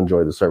able to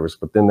enjoy the service,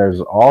 but then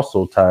there's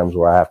also times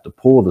where I have to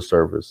pull the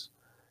service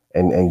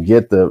and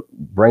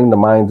bring the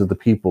minds of the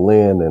people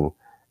in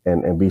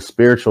and be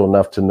spiritual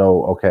enough to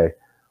know, okay,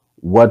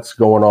 what's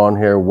going on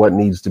here, what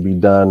needs to be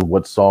done,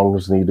 what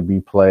songs need to be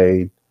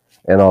played,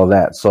 and all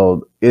that.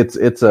 So it's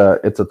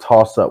a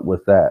toss up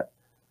with that.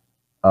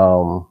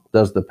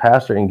 Does the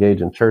pastor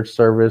engage in church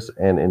service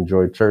and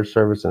enjoy church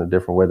service in a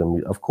different way than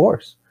me? Of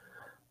course.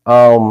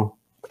 And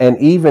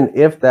even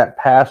if that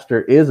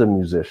pastor is a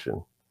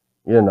musician,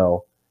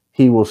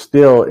 he will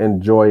still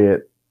enjoy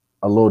it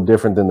a little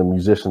different than the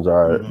musicians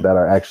are that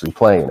are actually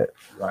playing it.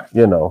 Right.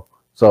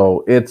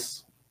 So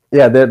it's,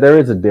 there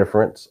is a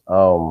difference.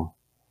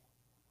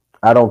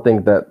 I don't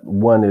think that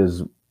one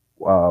is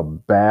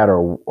bad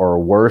or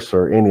worse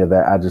or any of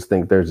that. I just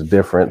think there's a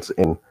difference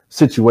in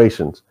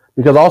situations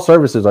because all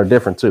services are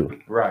different too.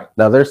 Right.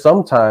 Now there's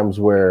some times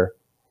where,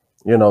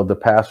 the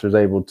pastor's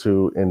able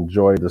to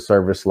enjoy the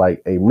service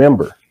like a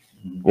member,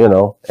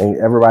 and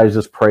everybody's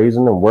just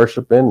praising and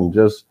worshiping and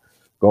just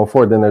going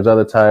forward. Then there's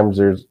other times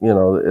there's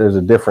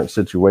a different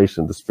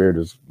situation. The spirit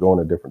is going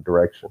a different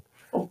direction.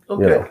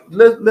 Okay.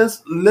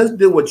 Let's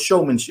deal with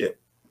showmanship.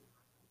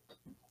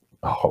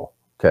 Oh,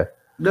 okay.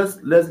 Let's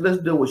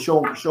deal with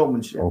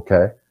showmanship.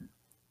 Okay.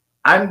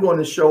 I'm going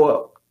to show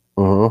up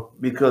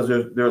because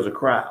there's a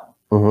crowd,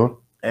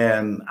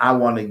 and I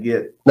want to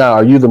get. Now,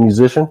 are you the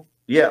musician?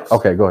 Yes.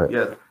 Okay, go ahead.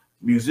 Yes,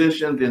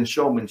 musicians and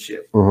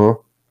showmanship.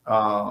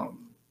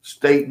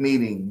 State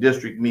meeting,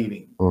 district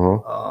meeting,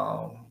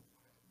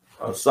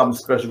 something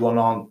special going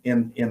on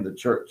in the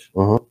church.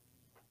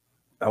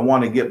 I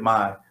want to get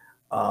my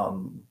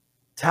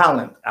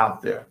talent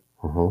out there.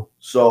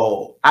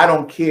 So I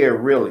don't care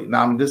really.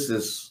 Now this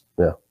is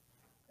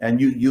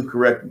and you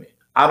correct me.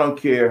 I don't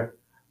care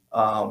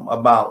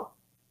about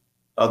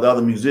the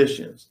other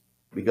musicians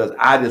because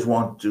I just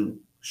want to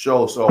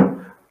show.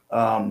 So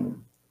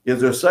is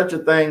there such a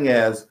thing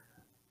as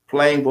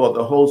playing for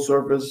the whole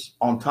service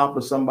on top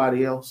of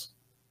somebody else?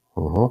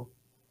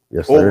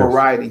 Yes, there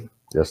overriding. Is.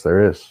 Yes,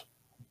 there is.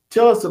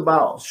 Tell us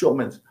about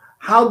showmanship.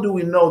 How do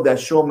we know that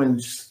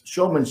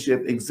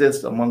showmanship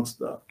exists amongst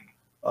the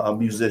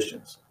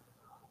musicians?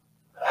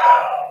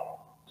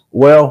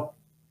 Well,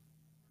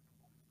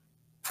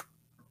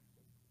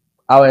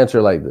 I'll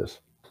answer like this.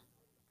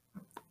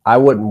 I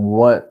wouldn't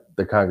want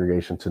the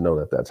congregation to know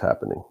that that's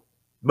happening.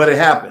 But it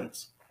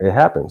happens. It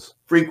happens.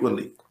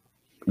 Frequently.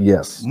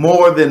 Yes.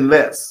 More than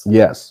less.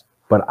 Yes.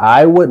 But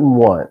I wouldn't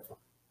want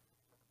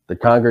the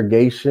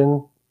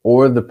congregation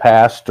or the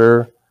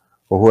pastor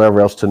or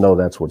whoever else to know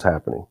that's what's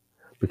happening,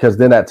 because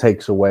then that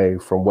takes away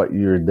from what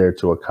you're there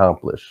to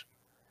accomplish.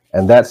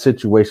 and that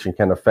situation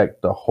can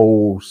affect the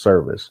whole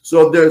service.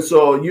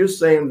 So you're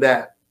saying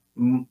that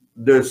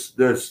there's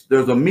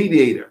a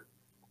mediator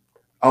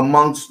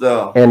amongst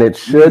the and it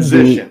should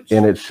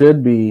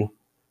musicians. be,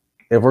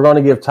 if we're going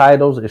to give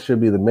titles, it should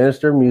be the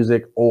minister of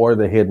music or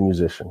the head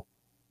musician.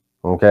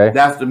 Okay,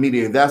 that's the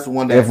mediator. That's the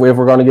one that if we're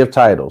going to give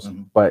titles,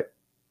 but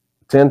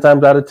 10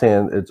 times out of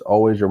 10, it's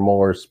always your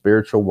more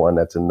spiritual one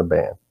that's in the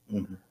band.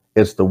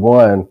 It's the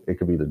one. It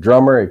could be the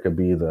drummer. It could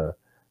be the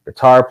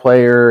guitar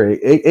player.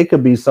 It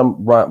could be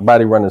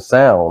somebody running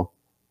sound,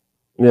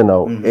 you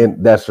know,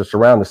 and that's just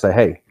around to say,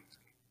 hey,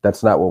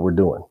 that's not what we're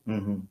doing.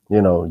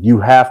 You know, you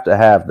have to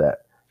have that,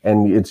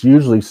 and it's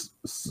usually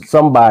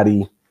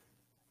somebody.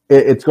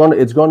 It's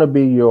going to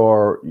be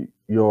your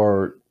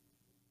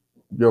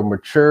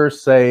mature,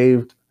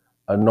 saved,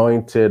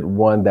 anointed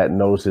one that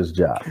knows his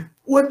job.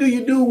 What do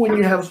you do when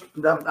you have?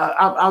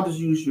 I'll just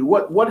use you.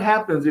 What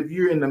happens if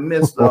you're in the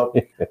midst of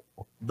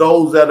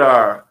those that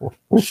are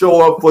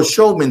show up for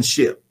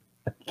showmanship?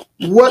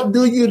 What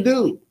do you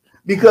do?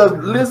 Because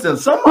listen,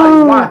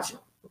 somebody's watching.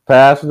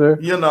 Pastor,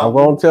 you know, I'm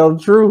gonna tell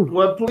the truth.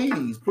 Well,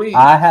 please.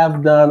 I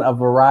have done a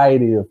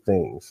variety of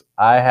things.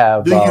 I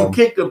have. Do you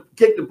kick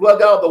the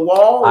plug out of the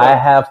wall? I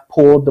have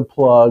pulled the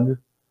plug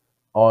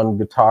on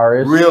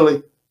guitarists.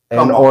 Really?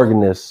 And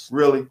organists.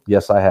 Really?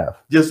 Yes, I have.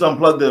 Just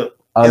unplug it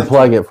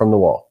from the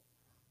wall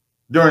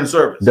during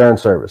service. During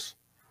service.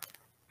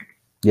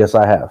 Yes,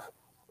 I have.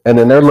 And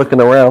then they're looking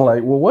around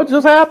like, well, what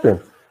just happened?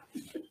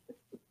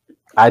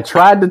 I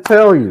tried to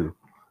tell you.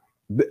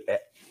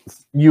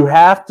 You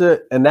have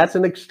to, and that's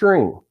an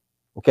extreme.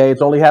 Okay,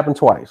 it's only happened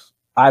twice.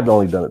 I've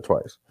only done it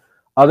twice.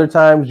 Other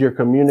times you're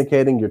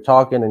communicating, you're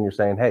talking, and you're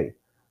saying, "Hey,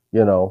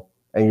 you know,"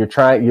 and you're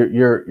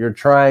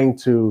trying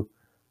to,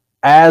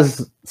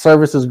 as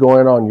service is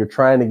going on, you're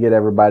trying to get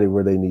everybody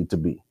where they need to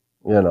be.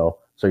 You know,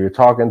 so you're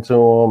talking to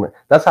them.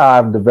 That's how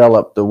I've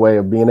developed the way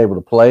of being able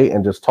to play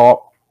and just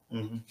talk.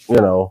 You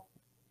know,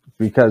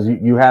 because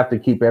you have to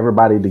keep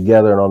everybody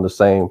together and on the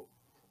same.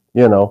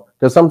 You know,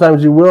 because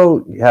sometimes you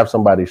will have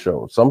somebody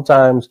show.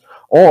 Sometimes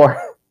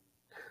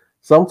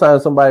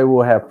somebody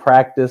will have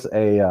practiced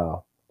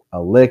a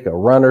lick, a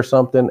run or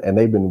something, and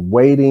they've been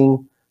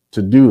waiting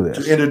to do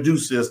this. To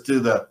introduce this to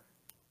the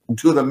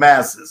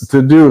masses.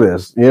 To do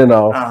this, you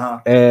know.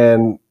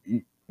 And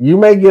you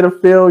may get a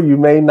feel, you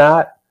may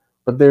not,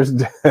 but there's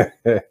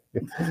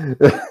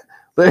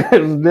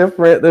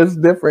there's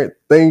different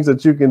things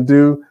that you can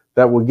do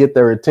that will get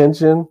their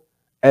attention.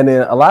 And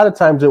then a lot of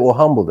times it will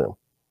humble them.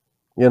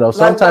 You know,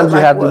 sometimes you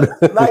have to.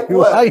 Like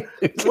what?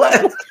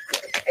 What?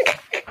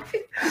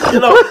 You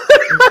know,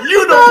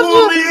 you don't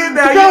pull me in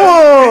there.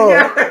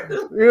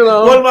 You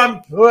know,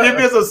 if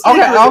it's a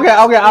secret,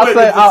 okay.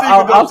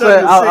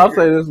 I'll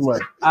say this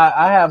much.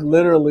 I have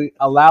literally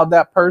allowed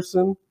that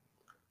person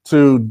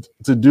to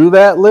do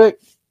that lick,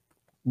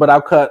 but I'll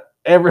cut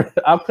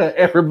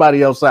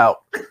everybody else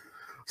out.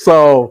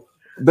 So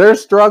they're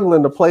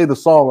struggling to play the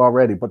song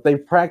already, but they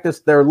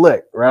practiced their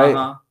lick,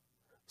 right?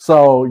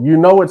 So you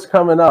know it's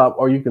coming up,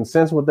 or you can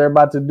sense what they're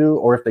about to do,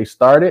 or if they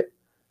start it,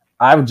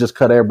 I would just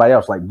cut everybody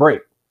else, like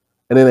break.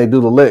 And then they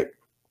do the lick.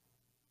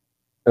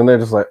 And they're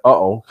just like,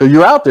 uh-oh. So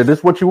you're out there. This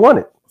is what you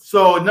wanted.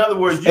 So in other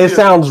words, it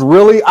sounds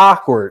really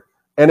awkward,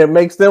 and it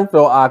makes them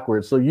feel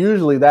awkward. So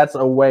usually that's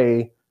a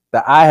way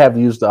that I have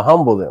used to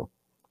humble them.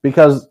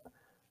 Because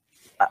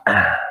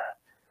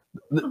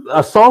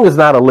a song is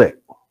not a lick.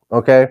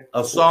 Okay.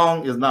 A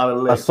song is not a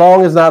lick. A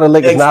song is not a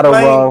lick. It's not a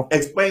wrong.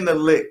 Explain the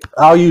lick.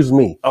 I'll use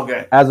me.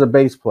 Okay. As a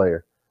bass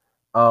player.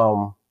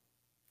 You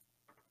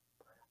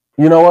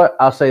know what?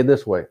 I'll say it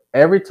this way.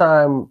 Every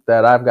time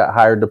that I've got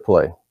hired to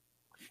play,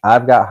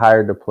 I've got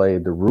hired to play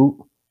the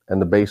root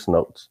and the bass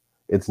notes.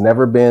 It's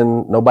never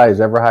been, nobody's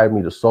ever hired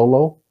me to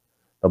solo.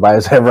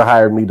 Nobody's ever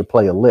hired me to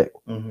play a lick.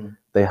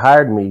 They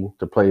hired me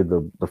to play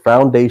the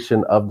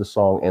foundation of the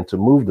song and to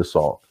move the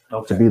song.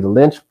 To be the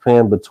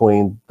linchpin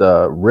between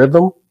the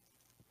rhythm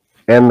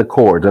and the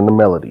chords and the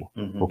melody.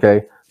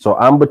 Okay. So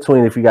I'm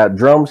between, if you got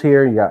drums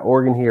here, you got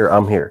organ here,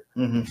 I'm here.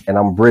 And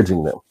I'm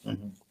bridging them.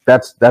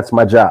 That's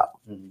my job.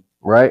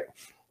 Right.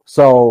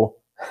 So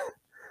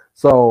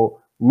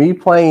me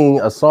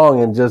playing a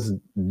song and just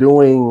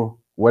doing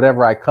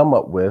whatever I come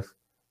up with,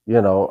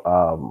 you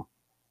know,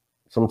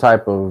 some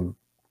type of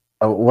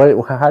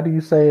how do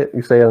you say it?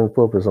 You say it in the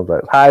pulpit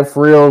sometimes. High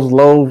frills,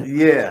 low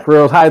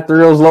frills, high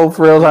thrills, low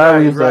frills,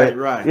 however you say it.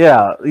 Right.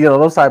 Yeah, you know,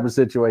 those type of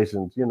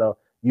situations, you know,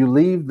 you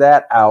leave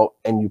that out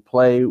and you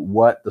play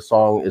what the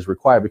song is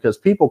required, because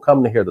people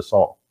come to hear the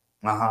song.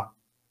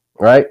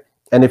 Right?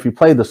 And if you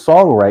play the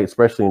song right,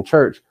 especially in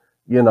church,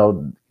 you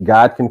know,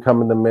 God can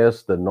come in the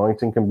midst, the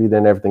anointing can be there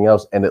and everything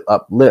else, and it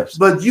uplifts.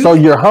 But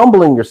you're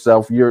humbling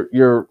yourself,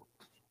 you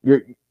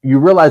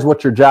realize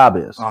what your job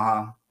is.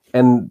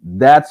 And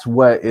that's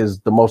what is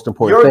the most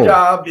important thing. Your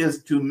job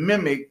is to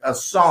mimic a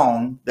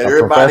song that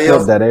everybody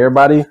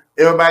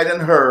done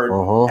heard,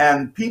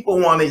 and people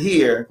want to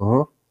hear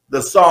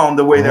the song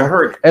the way they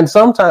heard it. And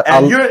sometimes,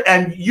 and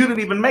you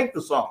didn't even make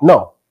the song.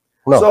 No.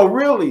 So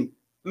really,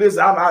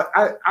 listen,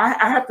 I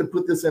have to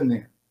put this in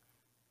there.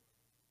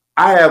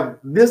 I have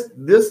this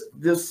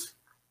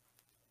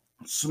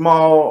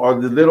small or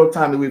the little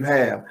time that we've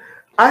had,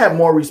 I have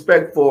more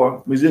respect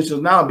for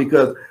musicians now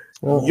because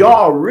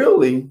y'all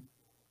really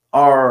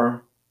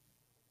are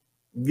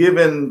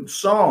given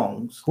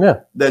songs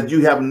that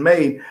you haven't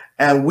made,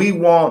 and we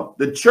want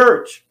the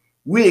church.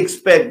 We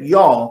expect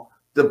y'all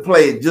to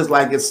play it just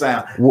like it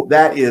sounds.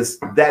 That is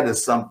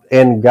something.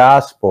 In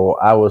gospel,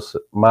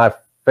 my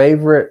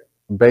favorite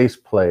bass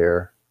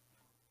player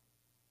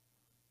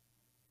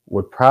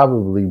would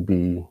probably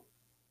be.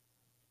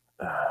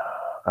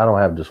 I don't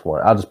have just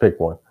one. I'll just pick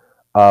one.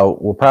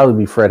 Will probably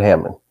be Fred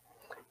Hammond.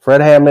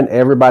 Fred Hammond.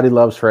 Everybody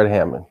loves Fred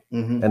Hammond,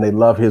 and they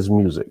love his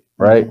music.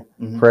 Right?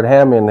 Fred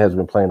Hammond has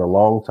been playing a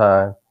long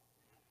time,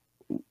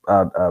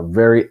 a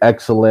very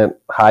excellent,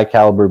 high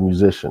caliber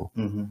musician,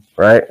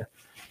 right?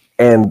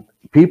 And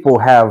people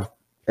have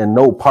and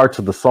know parts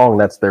of the song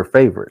that's their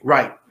favorite.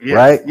 Right. Yes.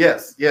 Right?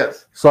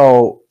 Yes.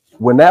 So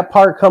when that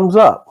part comes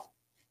up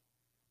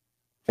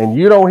and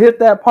you don't hit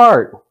that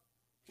part,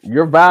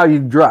 your value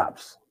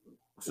drops.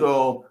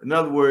 So in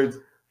other words,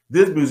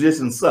 this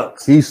musician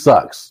sucks. He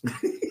sucks.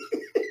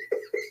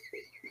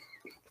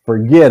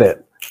 Forget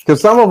it.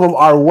 Because some of them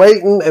are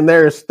waiting and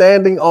they're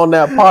standing on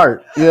that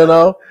part, you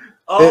know.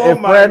 If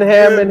Fred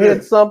Hammond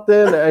hits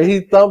something,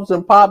 he thumps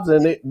and pops,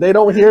 and they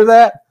don't hear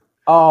that.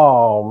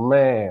 Oh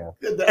man,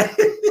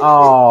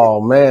 oh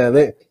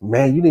man,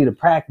 man, you need to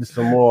practice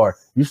some more.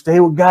 You stay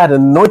with God,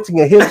 anointing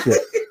will hit you.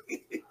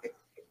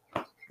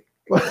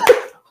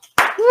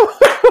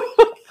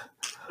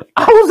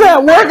 I was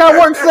at work. I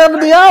worked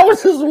 70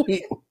 hours this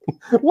week.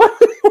 What?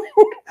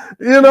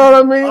 You know what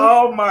I mean?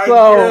 Oh my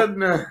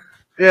goodness.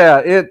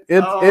 Yeah,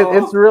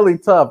 it's really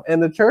tough,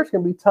 and the church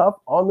can be tough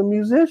on the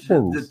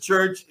musicians. The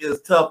church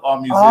is tough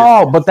on musicians.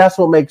 Oh, but that's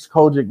what makes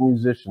Kojic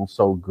musicians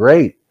so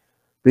great,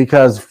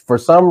 because for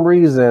some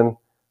reason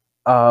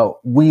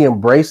we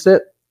embrace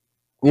it,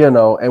 you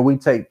know, and we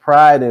take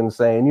pride in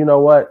saying, you know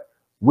what,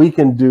 we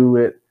can do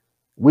it,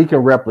 we can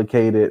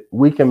replicate it,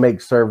 we can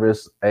make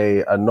service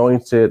a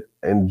anointed,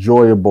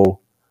 enjoyable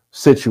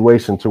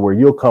situation to where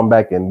you'll come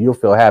back and you'll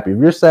feel happy. If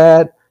you're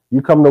sad,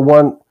 you come to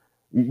one.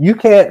 You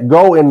can't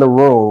go in the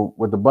room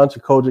with a bunch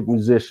of Kojic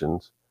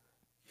musicians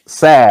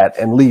sad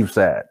and leave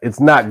sad.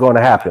 It's not going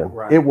to happen.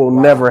 Right. It will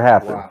never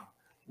happen. Wow.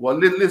 Well,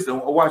 listen,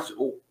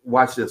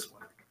 watch this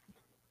one.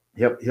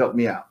 Help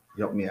me out.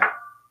 Help me out.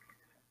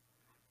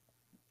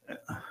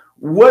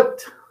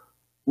 What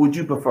would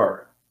you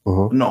prefer?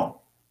 No.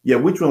 Yeah,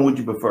 which one would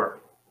you prefer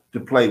to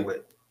play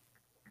with?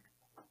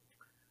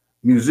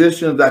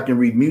 Musicians that can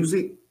read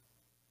music,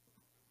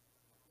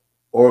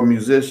 or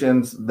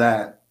musicians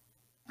that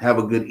have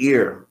a good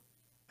ear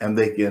and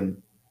they can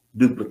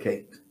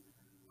duplicate?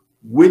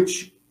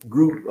 Which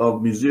group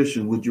of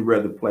musicians would you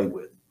rather play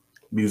with?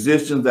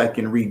 Musicians that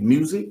can read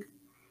music,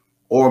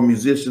 or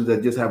musicians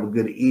that just have a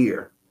good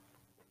ear?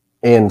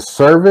 In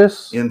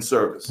service,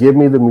 give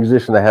me the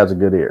musician that has a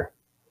good ear.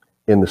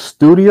 In the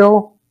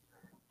studio,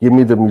 give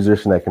me the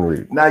musician that can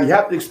read. Now you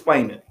have to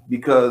explain it,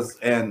 because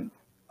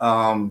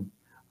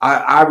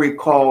I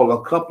recall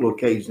a couple of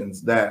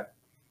occasions that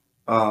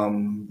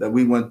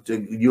we went to,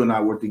 you and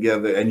I were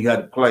together, and you had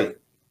to play,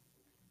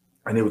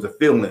 and it was a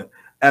feeling.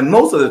 And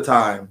most of the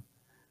time,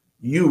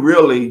 you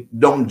really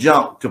don't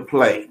jump to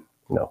play.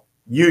 No,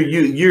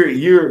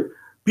 you're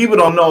people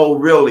don't know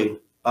really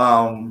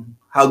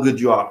how good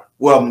you are.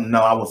 Well,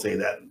 no, I won't say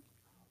that.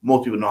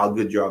 Most people know how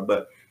good you are,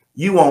 but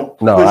you won't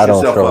push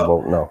yourself up.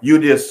 No, you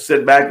just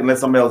sit back and let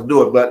somebody else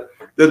do it. But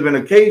there's been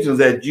occasions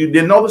that you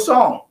didn't know the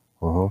song,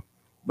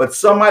 but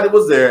somebody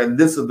was there, and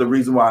this is the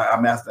reason why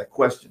I'm asked that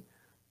question.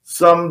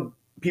 Some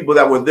people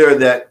that were there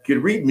that could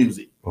read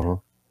music,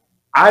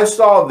 I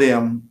saw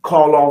them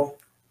call off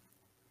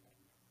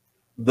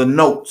the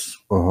notes,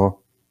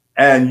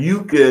 and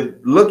you could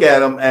look at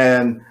them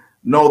and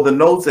know the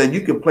notes, and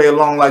you could play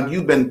along like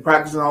you've been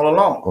practicing all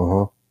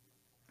along.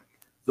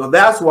 So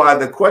that's why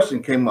the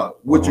question came up,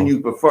 which one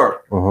you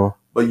prefer.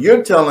 But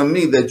you're telling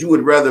me that you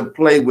would rather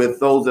play with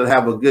those that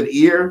have a good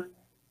ear,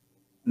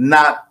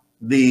 not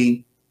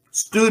the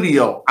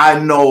studio. I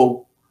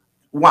know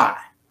why.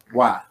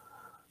 Why?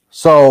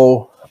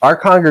 So our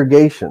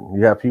congregation,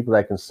 you have people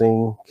that can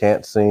sing,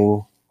 can't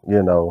sing,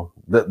 you know,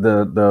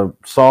 the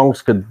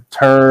songs could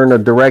turn a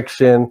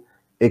direction.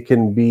 It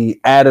can be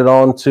added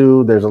on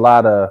to. There's a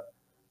lot of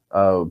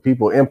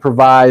people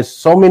improvise,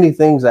 so many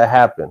things that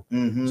happen.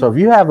 So if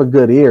you have a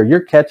good ear,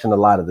 you're catching a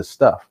lot of this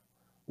stuff.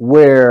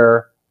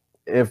 Where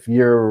if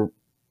you're,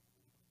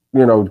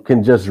 you know,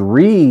 can just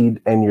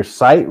read and you're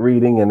sight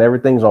reading and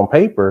everything's on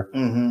paper,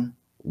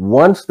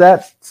 once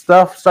that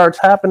stuff starts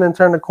happening,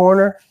 turn the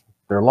corner,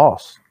 they're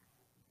lost,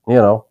 you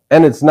know.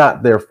 And it's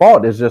not their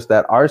fault. It's just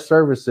that our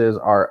services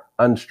are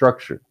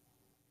unstructured.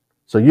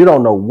 So you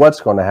don't know what's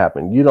going to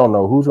happen. You don't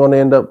know who's going to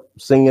end up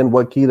singing,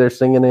 what key they're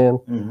singing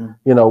in.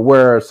 You know,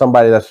 where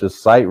somebody that's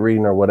just sight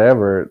reading or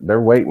whatever,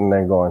 they're waiting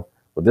and going,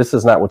 well, this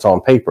is not what's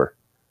on paper.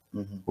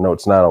 No,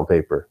 it's not on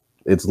paper.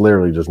 It's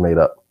literally just made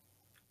up,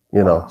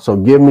 you know. So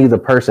give me the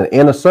person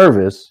in a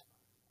service,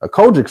 a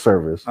Kojic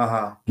service,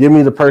 give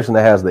me the person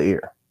that has the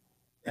ear.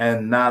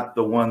 And not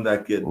the one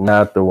that could.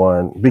 Not the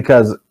one,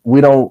 because we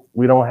don't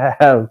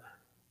have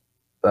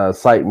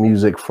sight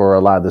music for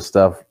a lot of the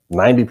stuff.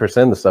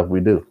 90% of the stuff we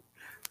do.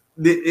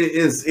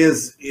 Is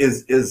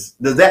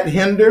does that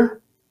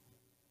hinder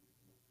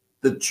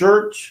the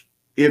church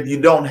if you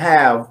don't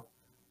have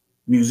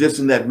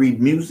musicians that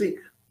read music?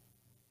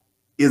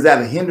 Is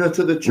that a hindrance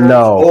to the church?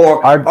 No.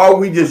 Or are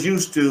we just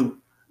used to?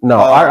 No,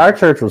 our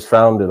church was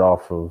founded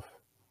off of,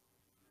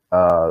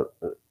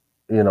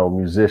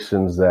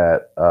 musicians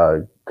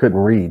that couldn't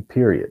read,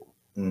 period.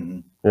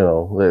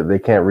 Mm-hmm. They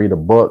can't read a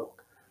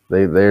book.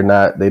 They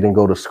didn't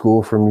go to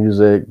school for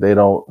music.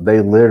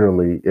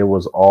 It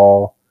was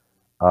all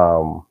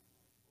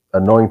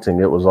anointing.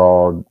 It was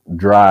all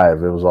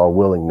drive. It was all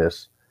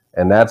willingness.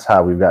 And that's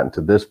how we've gotten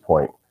to this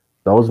point.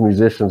 Those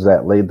musicians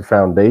that laid the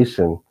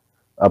foundation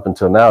up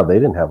until now, they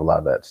didn't have a lot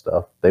of that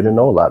stuff. They didn't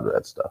know a lot of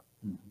that stuff,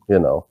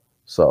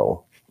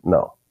 So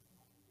no.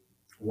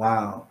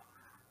 Wow.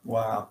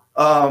 What's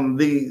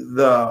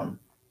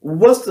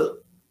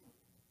the?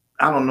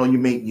 I don't know. You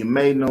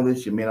may know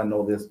this. You may not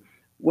know this.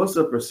 What's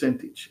the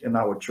percentage in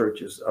our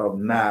churches of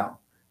now?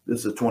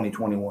 This is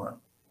 2021.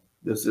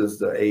 This is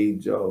the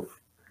age of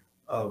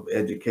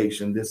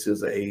education. This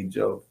is the age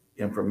of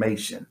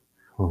information.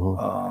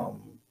 Mm-hmm.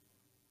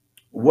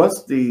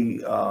 What's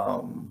the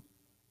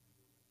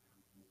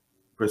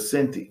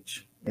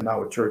percentage in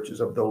our churches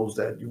of those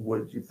that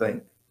you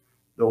think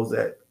those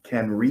that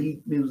can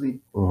read music,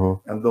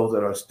 mm-hmm. and those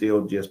that are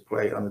still just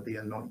play under the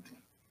anointing?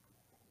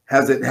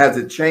 Has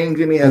it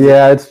changed any?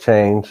 It's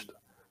changed.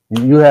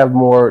 You have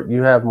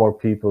more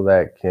people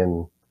that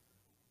can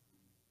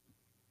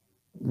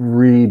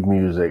read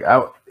music.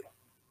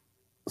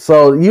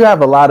 So you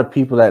have a lot of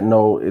people that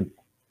know it.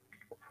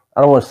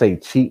 I don't want to say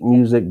cheap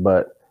music,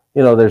 but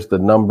there's the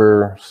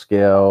number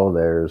scale.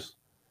 There's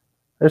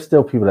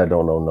still people that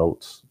don't know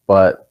notes,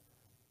 but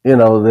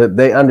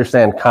they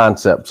understand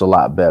concepts a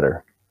lot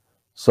better.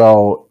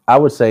 So I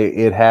would say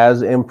it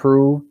has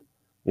improved.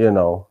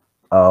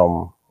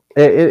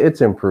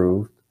 It's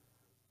improved,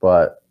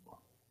 but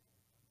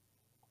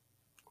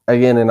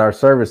again, in our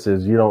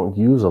services, you don't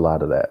use a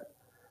lot of that.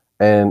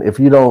 And if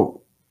you don't,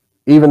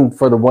 even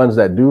for the ones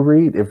that do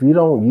read, if you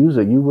don't use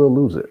it, you will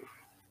lose it.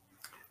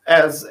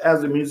 As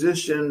a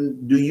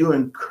musician, do you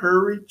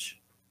encourage?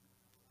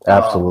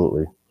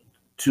 Absolutely.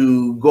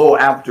 To go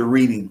after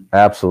reading?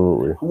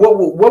 Absolutely.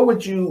 What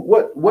would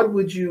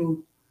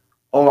you,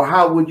 or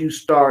how would you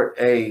start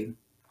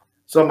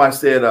somebody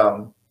said,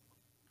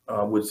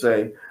 would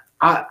say,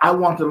 I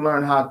want to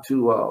learn how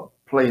to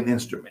play an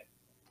instrument.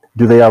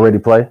 Do they already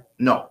play?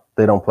 No.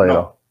 They don't play at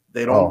all?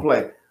 They don't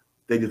play.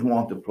 They just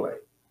want to play.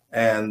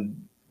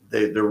 And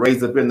they're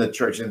raised up in the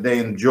church and they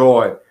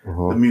enjoy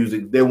mm-hmm. the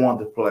music. They want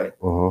to play.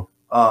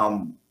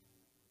 Mm-hmm.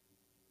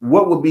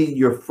 What would be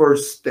your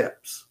first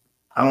steps?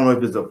 I don't know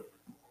if it's a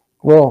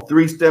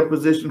 3-step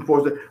position,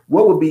 4-step.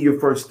 What would be your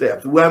first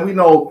steps? Well, we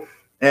know,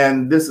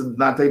 and this is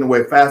not taking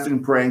away,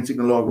 fasting, praying,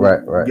 seeking the Lord.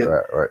 Right.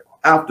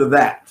 After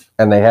that.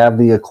 And they have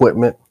the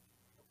equipment.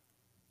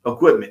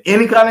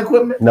 Any kind of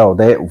equipment? No,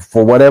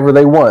 for whatever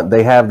they want,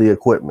 they have the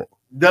equipment.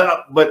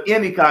 But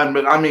any kind.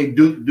 But I mean,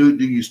 do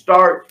you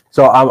start?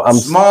 So I'm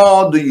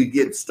small. Do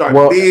you start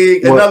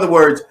big? In other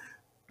words,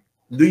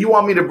 do you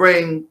want me to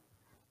bring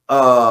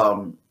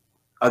a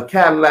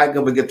Cadillac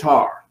of a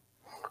guitar,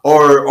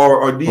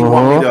 or do you mm-hmm.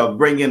 want me to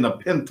bring in a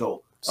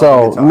Pinto?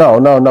 So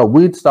no.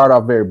 We'd start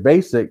off very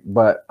basic,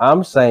 but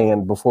I'm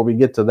saying before we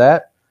get to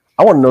that,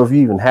 I want to know if you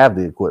even have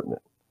the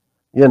equipment.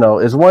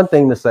 It's one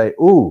thing to say,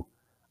 "Ooh,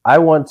 I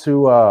want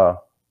to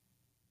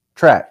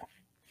track."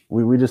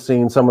 We just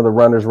seen some of the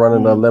runners running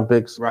mm-hmm. the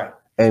Olympics, right?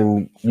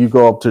 And you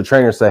go up to a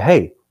trainer and say,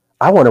 "Hey,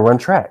 I want to run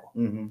track."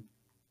 Mm-hmm.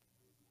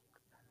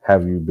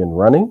 Have you been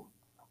running?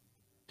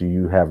 Do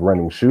you have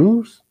running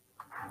shoes?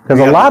 Because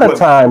a lot of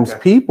times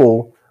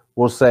people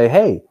will say,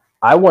 "Hey,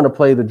 I want to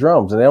play the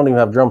drums," and they don't even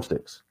have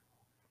drumsticks.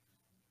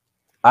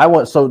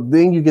 So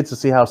then you get to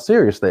see how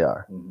serious they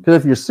are. Because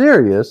if you're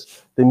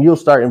serious, then you'll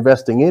start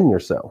investing in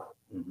yourself.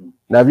 Mm-hmm.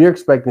 Now, if you're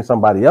expecting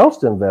somebody else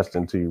to invest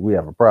into you, we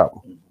have a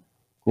problem.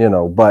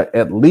 But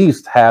at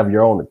least have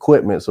your own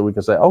equipment so we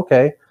can say,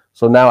 okay,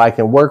 so now I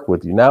can work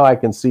with you. Now I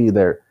can see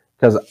there.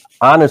 Because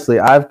honestly,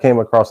 I've came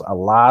across a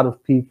lot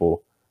of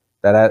people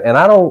and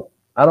I don't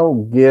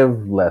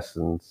give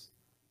lessons.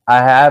 I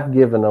have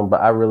given them,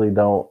 but I really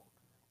don't.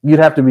 You'd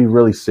have to be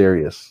really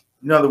serious.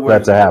 In other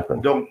words, that to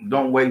happen.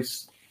 Don't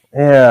waste.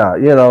 Yeah,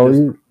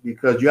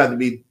 because you have to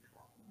be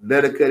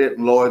dedicated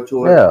and loyal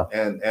to it. Yeah.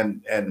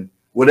 And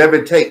whatever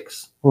it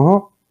takes.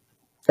 Mm-hmm.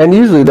 And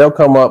usually they'll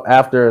come up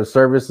after a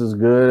service is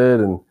good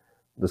and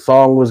the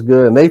song was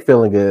good and they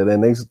feeling good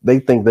and they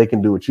think they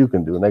can do what you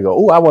can do and they go,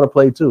 "Oh, I want to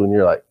play too," and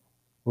you're like,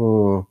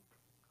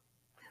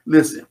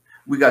 Listen,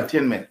 we got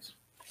 10 minutes.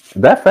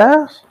 That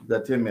fast? We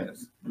got 10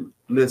 minutes.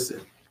 Listen,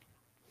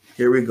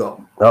 here we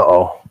go.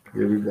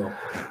 Here we go.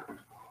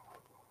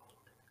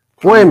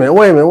 Wait a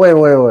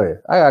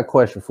minute. I got a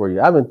question for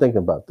you. I've been thinking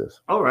about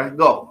this. All right,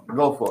 go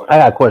for it. I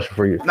got a question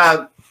for you.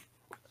 Now,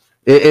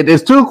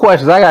 It's two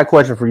questions. I got a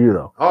question for you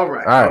though. All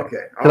right. All right.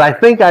 Okay. Because I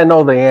think I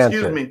know the answer.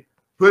 Excuse me.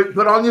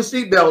 Put on your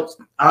seatbelts.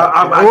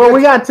 Well,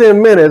 we got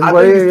 10 minutes. I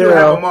but think you still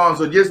have them on,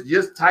 so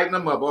just tighten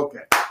them up.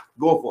 Okay.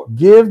 Go for it.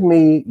 Give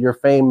me your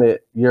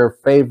favorite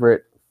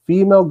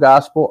female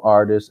gospel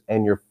artist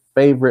and your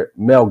favorite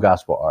male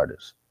gospel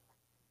artist.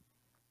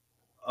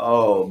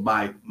 Oh,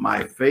 my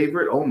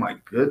favorite. Oh my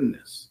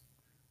goodness.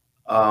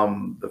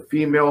 The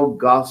female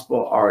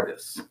gospel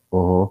artist.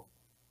 Uh-huh.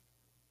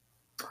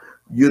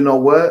 You know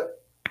what?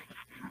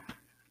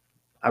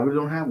 I really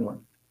don't have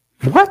one.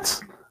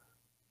 What?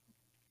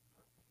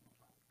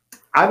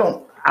 I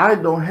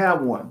don't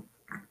have one.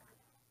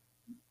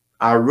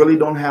 I really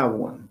don't have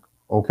one.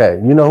 Okay.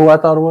 You know who I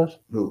thought it was?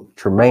 Who?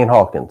 Tremaine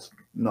Hawkins.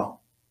 No.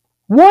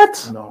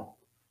 What? No.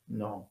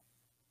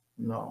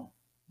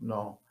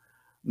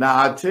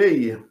 Now I tell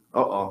you.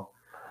 Well,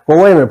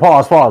 wait a minute.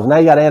 Pause. Now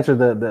you got to answer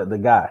the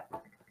guy.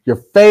 Your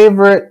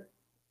favorite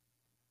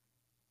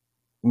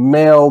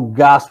male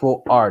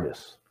gospel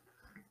artist.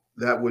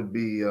 That would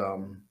be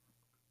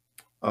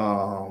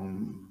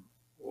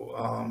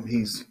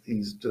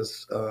he's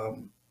just I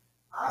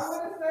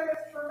would say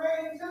it's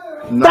Tremaine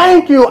too.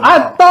 Thank you.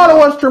 I thought it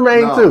was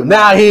Tremaine too.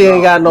 Now he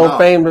ain't got no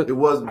fame. It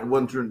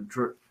wasn't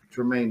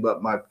Tremaine,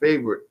 but my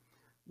favorite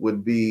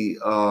would be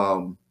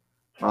I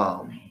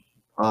thought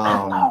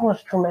it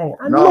was Tremaine.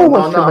 I know it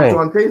was Tremaine. I'm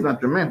trying to tell you it's not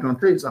Tremaine. I'm trying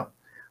to tell you something.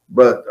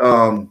 But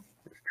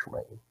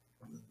Tremaine.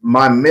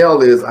 My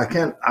male is I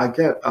can't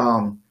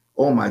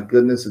oh my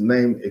goodness, his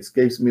name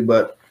escapes me,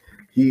 but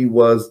he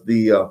was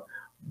the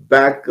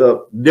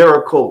backup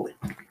Daryl Coley.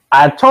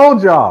 I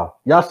told y'all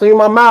seen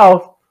my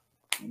mouth.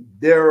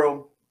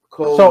 Daryl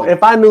Coley. So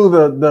if I knew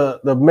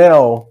the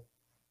male,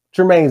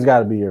 Tremaine's got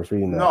to be your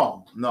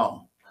female.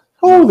 No.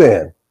 Who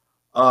then?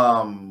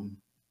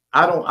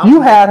 I don't.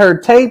 You had her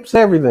tapes,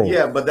 everything.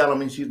 Yeah, but that don't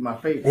mean she's my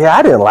favorite. Yeah,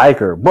 I didn't like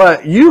her,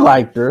 but you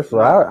liked her, so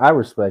I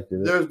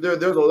respected it.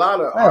 There's a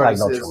lot of I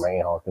artists. like no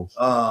Tremaine Hawkins.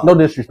 No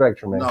disrespect,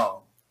 Tremaine.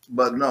 No,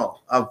 but no,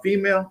 a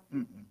female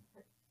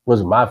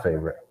wasn't my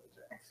favorite.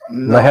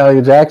 No.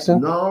 Mahalia Jackson.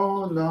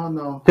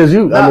 No. Because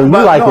you like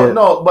it.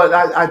 No, but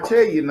I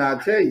tell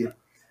you.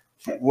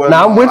 Well,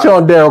 now I'm with you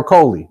on Daryl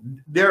Coley.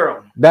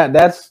 Daryl.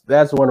 That's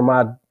one of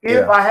my.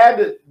 If I had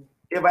to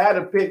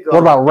pick. What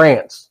about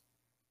Rance?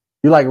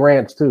 You like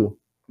Rance too?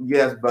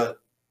 Yes, but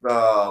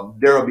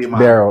Daryl be my.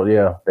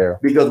 Daryl.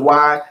 Because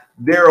why?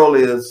 Daryl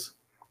is.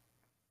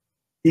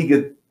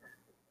 He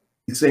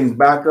sings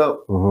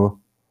backup. Mm-hmm.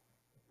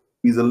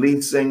 He's a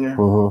lead singer,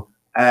 mm-hmm.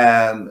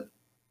 and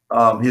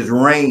his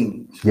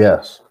range.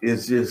 Yes.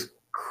 Is just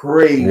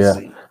crazy.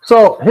 Yeah.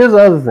 So here's the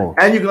other thing.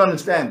 And you can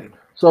understand him.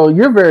 So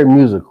you're very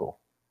musical,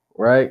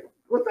 right?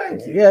 Well,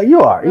 thank you. Yeah,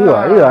 you are. You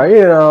are.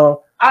 You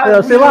know.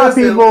 See, a lot of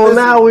people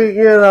now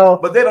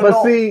but they don't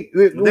know. See,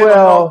 they don't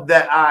know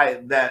that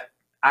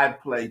I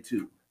play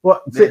too.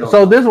 Well,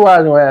 so this is what I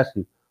was going to ask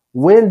you.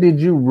 When did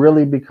you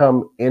really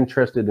become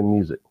interested in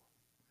music?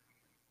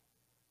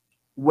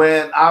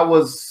 When I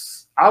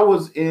was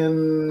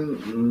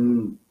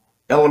in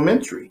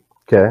elementary.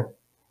 Okay.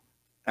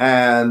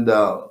 And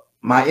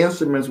my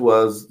instruments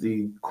was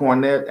the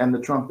cornet and the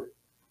trumpet.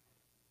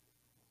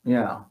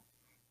 Yeah.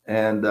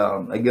 And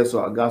I guess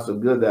I got so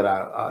good that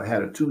I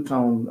had a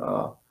two-tone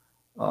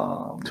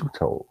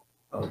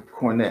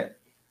cornet.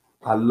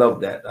 I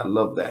love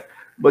that.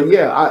 But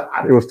yeah,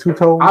 it was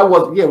two-tone.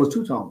 It was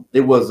two-tone.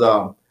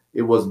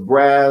 It was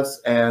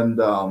brass and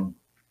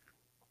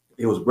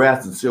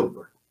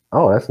silver.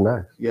 Oh, that's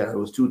nice. Yeah, it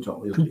was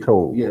two-tone.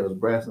 Two-tone. Yeah, it was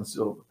brass and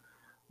silver.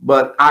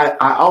 But I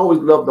always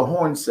loved the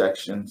horn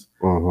sections,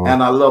 mm-hmm.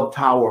 and I love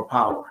Tower of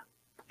Power.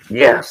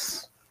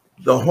 Yes.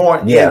 The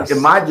horn, yes. in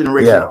my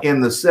generation,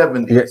 in the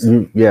 70s.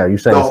 You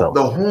saying something.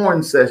 The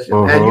horn section.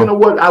 Mm-hmm. And you know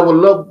what I would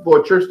love for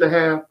a church to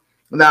have?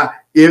 Now,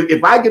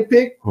 if I could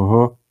pick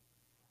mm-hmm.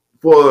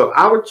 for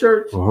our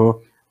church,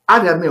 mm-hmm.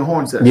 I'd have me a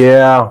horn section.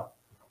 Yeah,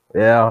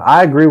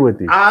 I agree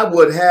with you. I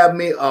would have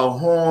me a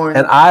horn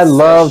and I section.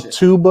 love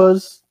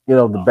tubas,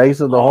 the base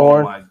of the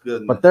horn. My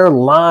goodness. But their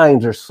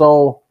lines are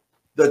so...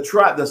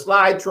 The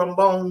slide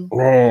trombone.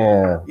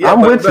 Man, yeah,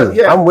 I'm with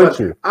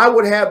you. I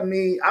would have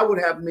me.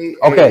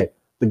 Okay,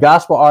 the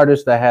gospel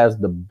artist that has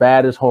the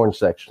baddest horn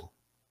section.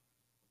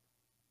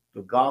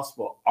 The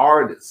gospel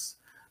artist.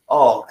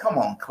 Oh, come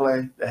on,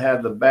 Clay. That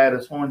has the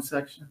baddest horn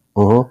section.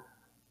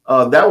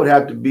 Mm-hmm. That would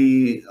have to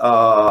be the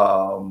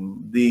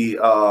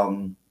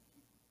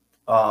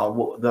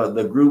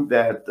group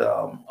that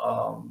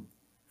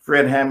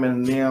Fred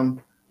Hammond and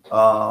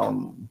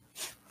them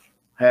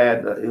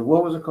had.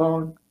 What was it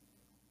called?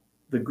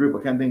 The group, I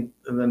can't think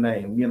of the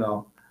name,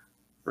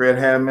 Fred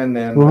Hammond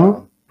and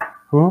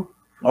all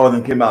of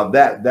them came out.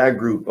 That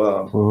group.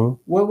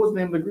 What was the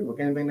name of the group? I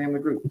can't think of the name of the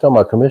group. You're talking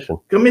about Commission.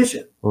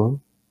 Commission. Mm-hmm.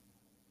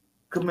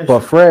 Commission. But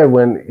Fred,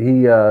 when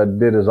he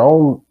did his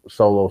own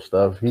solo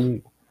stuff,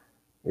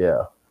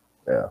 yeah.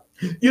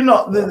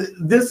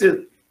 This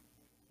is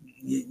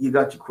you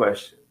got your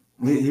question.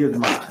 Here's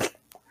mine.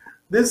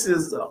 This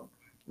is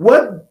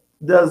what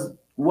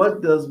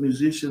does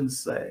musicians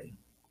say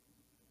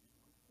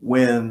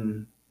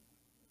when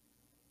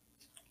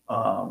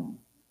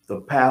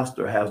the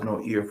pastor has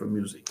no ear for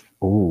music.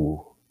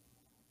 Ooh.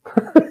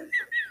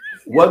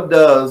 What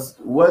do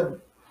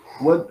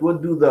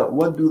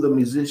the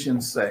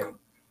musicians say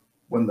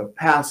when the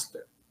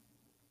pastor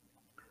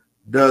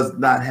does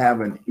not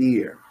have an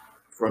ear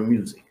for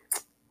music?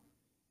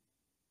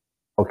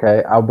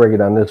 Okay, I'll break it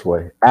down this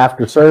way.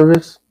 After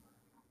service,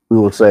 we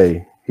will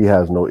say he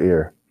has no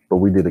ear, but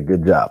we did a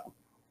good job.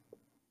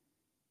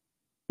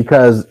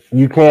 Because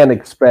you can't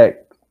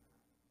expect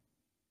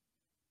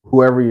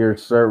whoever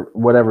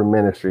whatever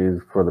ministry is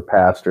for the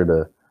pastor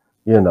to,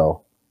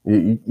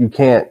 you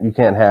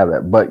can't have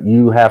that, but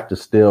you have to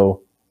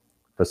still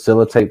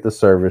facilitate the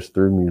service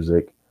through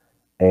music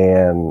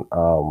and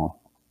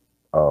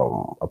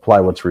apply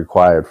what's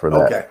required for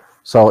that. Okay.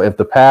 So if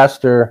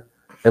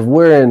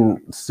we're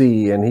in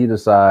C and he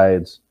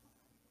decides,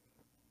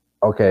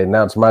 okay,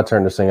 now it's my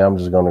turn to sing, I'm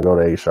just going to go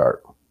to A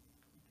sharp,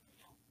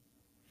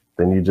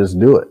 then you just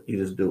do it. You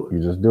just do it.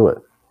 You just do it.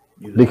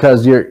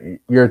 Because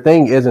your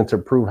thing isn't to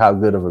prove how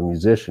good of a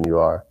musician you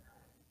are.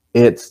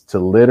 It's to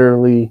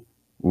literally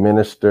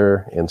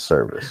minister in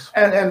service.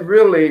 And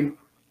really,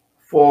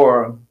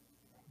 for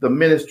the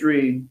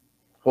ministry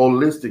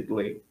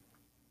holistically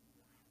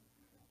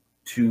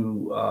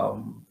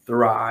to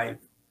thrive,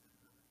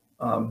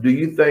 do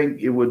you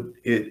think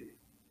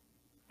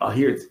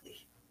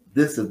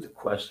this is the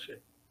question.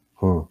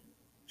 How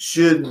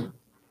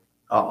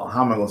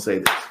am I going to say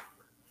this?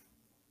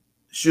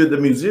 Should the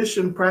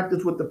musician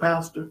practice with the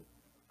pastor?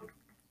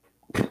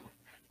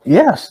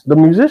 Yes, the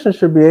musician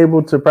should be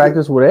able to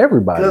practice with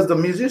everybody. Because the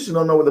musician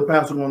don't know what the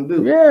pastor going to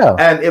do. Yeah.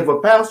 And if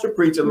a pastor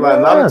preaches a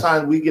lot of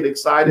times we get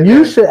excited.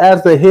 You should,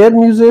 as the head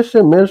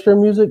musician, minister of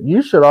music,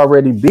 you should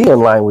already be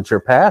in line with your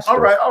pastor.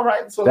 All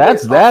right. So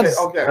that's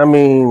okay. I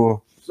mean,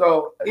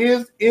 so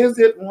is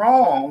it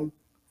wrong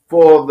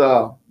for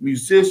the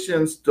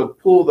musicians to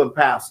pull the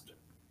pastor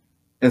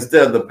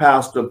instead of the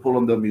pastor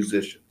pulling the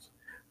musicians?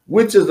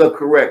 Which is a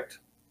correct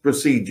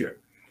procedure?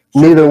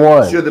 Neither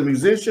one. Should the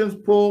musicians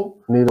pull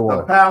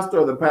the pastor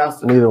or the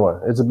pastor? Neither one.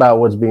 It's about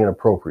what's being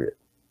appropriate.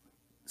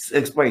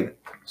 Explain it.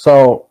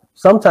 So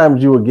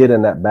sometimes you will get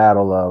in that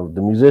battle of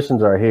the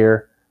musicians are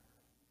here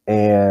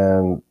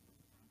and,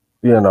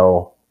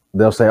 they'll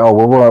say, oh,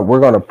 well, we're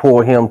going to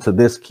pull him to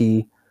this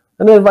key.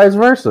 And then vice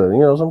versa.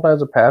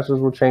 Sometimes the pastors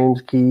will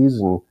change keys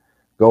and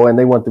go and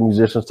they want the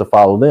musicians to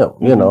follow them.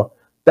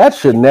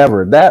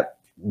 Mm-hmm. That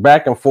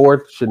back and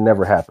forth should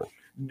never happen.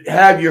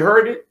 Have you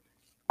heard it?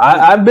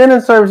 I've been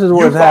in services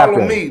where it's happened.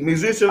 Follow me.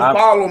 Musicians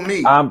follow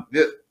me. I'm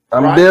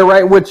there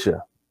right with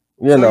you.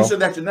 You said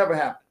that should never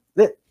happen.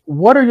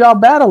 What are y'all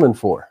battling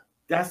for?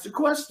 That's the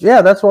question.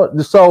 Yeah, that's what.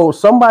 So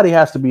somebody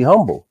has to be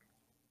humble,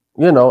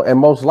 and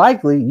most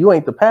likely you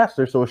ain't the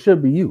pastor, so it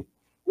should be you.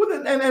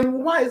 Well,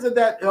 and why is it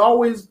that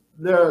always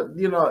the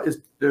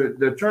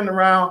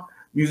turnaround?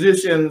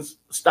 Musicians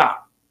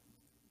stop.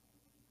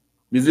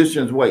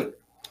 Musicians wait.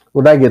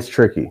 Well, that gets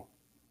tricky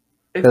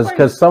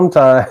because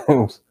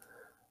sometimes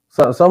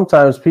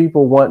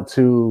people want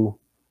to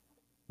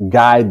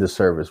guide the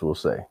service. We'll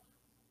say,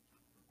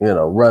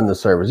 run the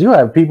service. You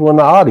have people in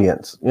the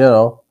audience,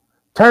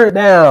 turn it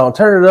down,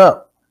 turn it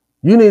up.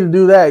 You need to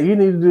do that. You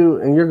need to do,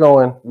 and you're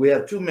going. We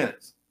have 2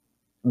 minutes.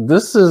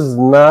 This is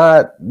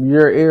not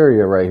your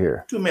area right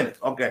here. 2 minutes.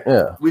 Okay.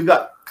 Yeah.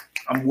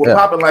 We're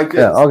popping like this.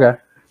 Yeah. Okay.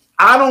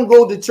 I don't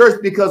go to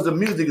church because the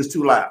music is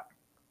too loud.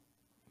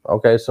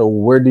 Okay. So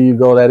where do you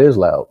go that is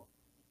loud?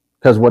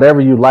 Because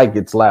whatever you like,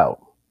 it's loud.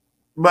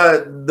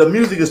 But the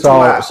music is too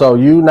loud. So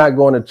you not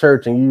going to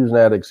church and using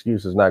that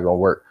excuse is not going to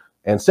work.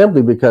 And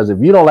simply because if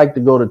you don't like to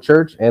go to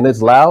church and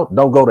it's loud,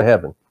 don't go to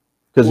heaven.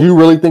 Because you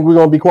really think we're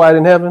going to be quiet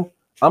in heaven?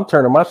 I'm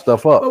turning my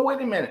stuff up. But wait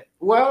a minute.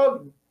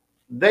 Well,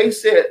 they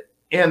said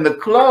in the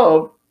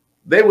club,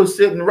 they were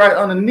sitting right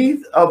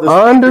underneath of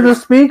the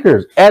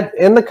speakers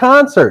in the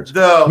concerts.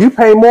 You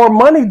pay more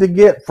money to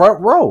get front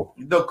row.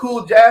 The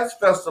Cool Jazz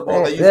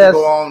Festival that used to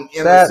go on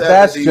in the 70s.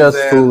 That's just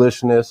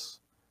foolishness.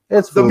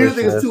 It's the foolishness.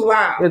 music is too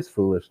loud. It's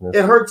foolishness.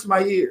 It hurts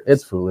my ears.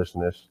 It's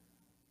foolishness.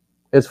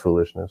 It's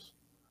foolishness.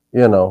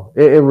 It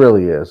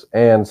really is.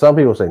 And some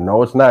people say,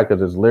 no, it's not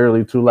because it's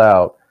literally too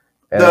loud.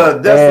 And,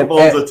 the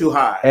decibels are too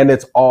high. And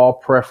it's all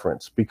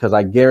preference because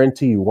I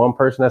guarantee you one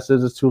person that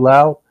says it's too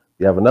loud,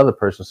 you have another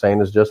person saying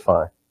it's just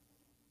fine.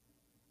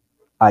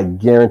 I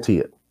guarantee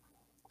it.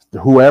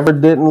 Whoever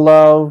didn't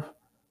love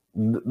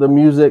the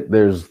music,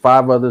 there's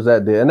 5 others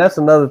that did. And that's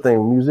another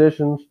thing.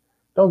 Musicians,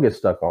 don't get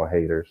stuck on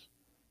haters.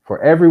 For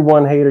every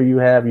one hater you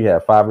have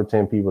 5 or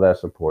 10 people that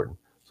support them.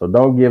 So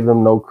don't give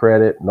them no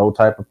credit, no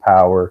type of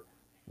power,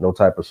 no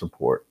type of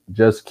support.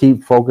 Just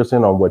keep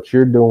focusing on what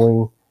you're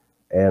doing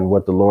and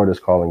what the Lord is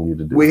calling you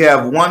to do. We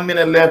have 1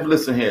 minute left.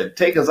 Listen here.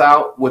 Take us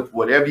out with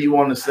whatever you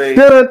want to say.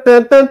 Chat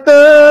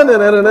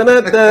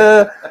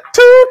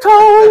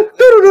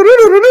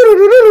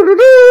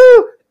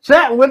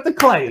with the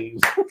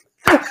Clays.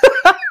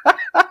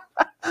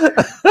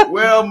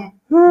 Well,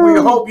 we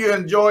hope you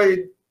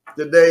enjoyed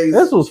today's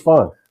This was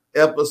fun.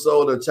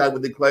 episode of Chat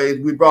with the Clays.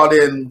 We brought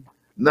in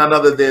none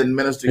other than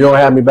Minister. You don't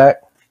have me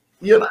back?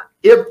 You're not.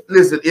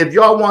 if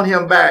y'all want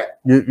him back,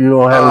 you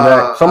don't have him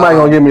back. Somebody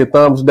gonna give me a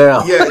thumbs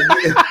down. yeah.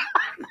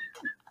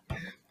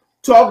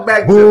 Talk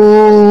back to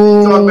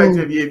him. Talk back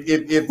to him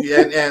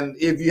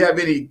if you have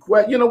any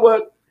questions. You know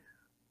what?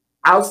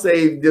 I'll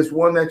save just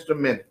one extra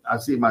minute. I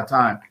see my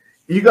time.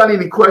 You got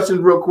any questions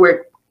real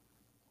quick?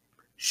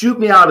 Shoot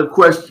me out a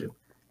question.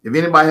 If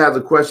anybody has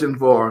a question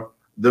for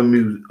the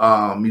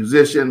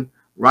musician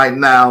right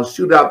now,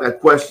 shoot out that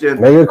question.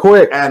 Make it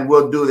quick. And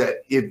we'll do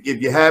that.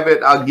 If you have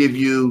it, I'll give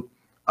you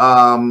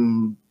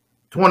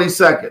 20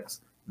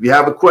 seconds. If you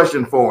have a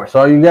question for us. That's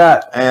all you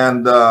got.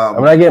 And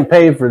I'm not getting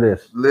paid for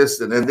this.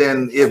 Listen, and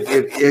then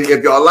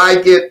if y'all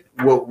like it,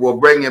 we'll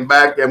bring it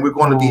back, and we're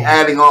going to be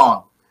adding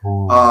on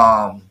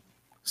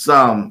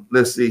some.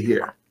 Let's see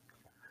here.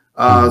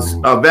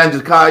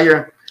 Evangelist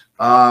Collier,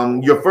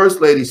 your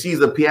first lady,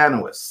 she's a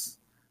pianist,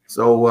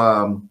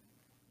 so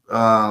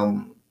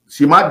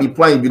she might be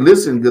playing. If you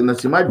listen good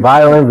enough, she might be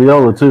violin,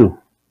 viola too.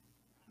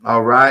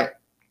 All right.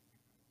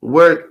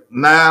 Work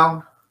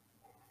now.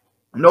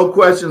 No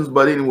questions,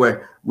 but anyway,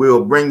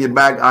 we'll bring you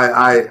back.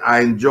 I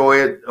enjoy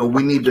it.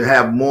 We need to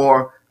have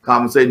more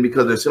conversation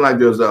because it seems like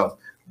there's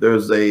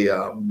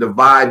a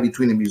divide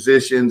between the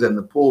musicians and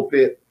the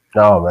pulpit.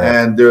 Oh man!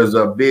 And there's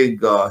a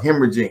big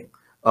hemorrhaging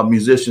of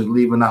musicians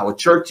leaving our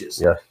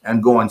churches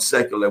and going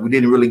secular. We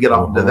didn't really get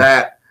off to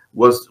that.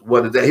 What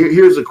is that?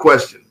 Here's a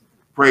question.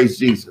 Praise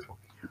Jesus.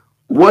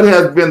 What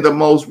has been the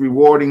most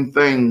rewarding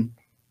thing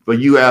for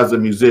you as a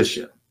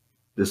musician,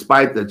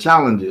 despite the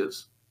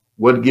challenges?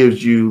 What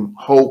gives you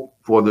hope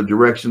for the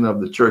direction of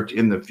the church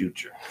in the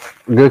future?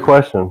 Good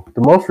question.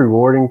 The most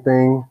rewarding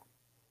thing,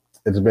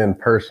 it's been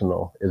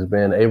personal. It's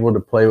been able to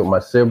play with my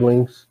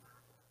siblings,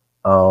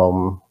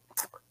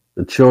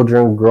 the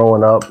children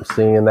growing up,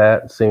 seeing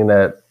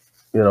that,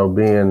 you know,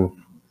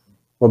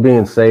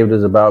 being saved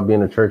is about,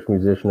 being a church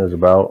musician is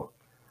about.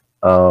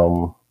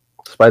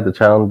 Despite the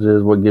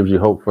challenges, what gives you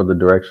hope for the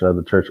direction of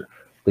the church?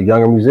 The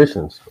younger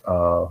musicians,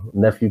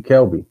 nephew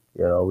Kelby,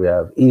 you know, we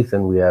have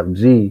Ethan, we have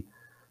G.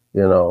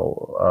 You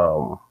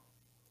know,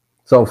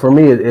 so for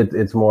me,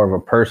 it's more of a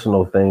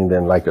personal thing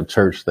than like a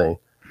church thing.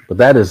 But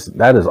that is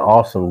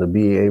awesome to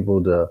be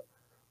able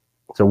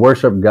to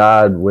worship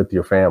God with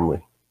your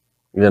family,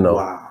 you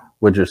know,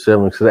 with your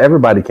siblings. Because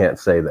everybody can't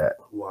say that,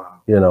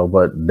 you know.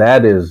 But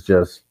that is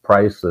just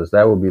priceless.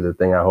 That would be the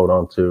thing I hold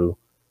on to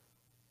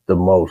the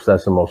most.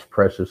 That's the most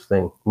precious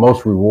thing,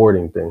 most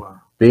rewarding thing.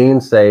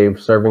 Being saved,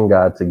 serving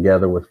God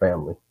together with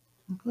family.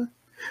 Okay.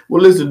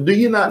 Well, listen. Do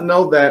you not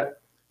know that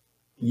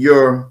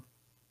your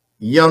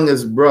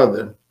youngest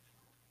brother,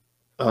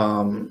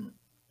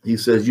 he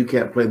says you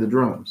can't play the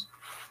drums?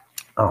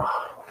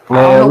 Oh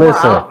man,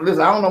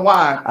 listen. I don't know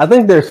why. I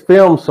think there's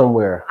film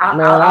somewhere. I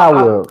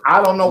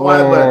don't know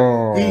why,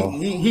 but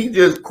he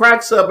just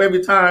cracks up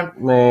every time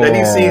that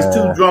he sees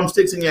two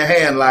drumsticks in your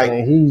hand, like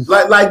you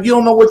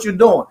don't know what you're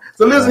doing.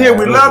 So listen here,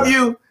 we love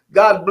you.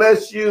 God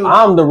bless you.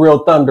 I'm the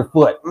real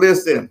Thunderfoot.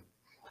 Listen,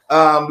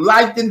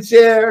 like and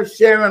share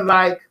and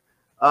like.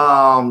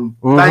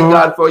 Thank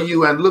God for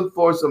you, and look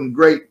for some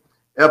great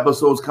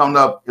episodes coming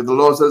up. If the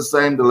Lord says the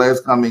same, the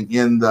last coming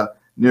in the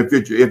near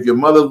future. If your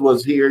mother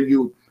was here,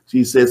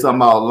 she said something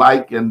about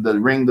like and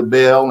ring the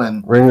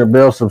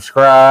bell,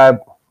 subscribe,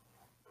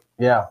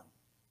 and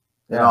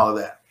all of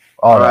that.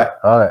 All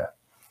right.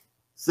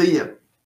 See ya.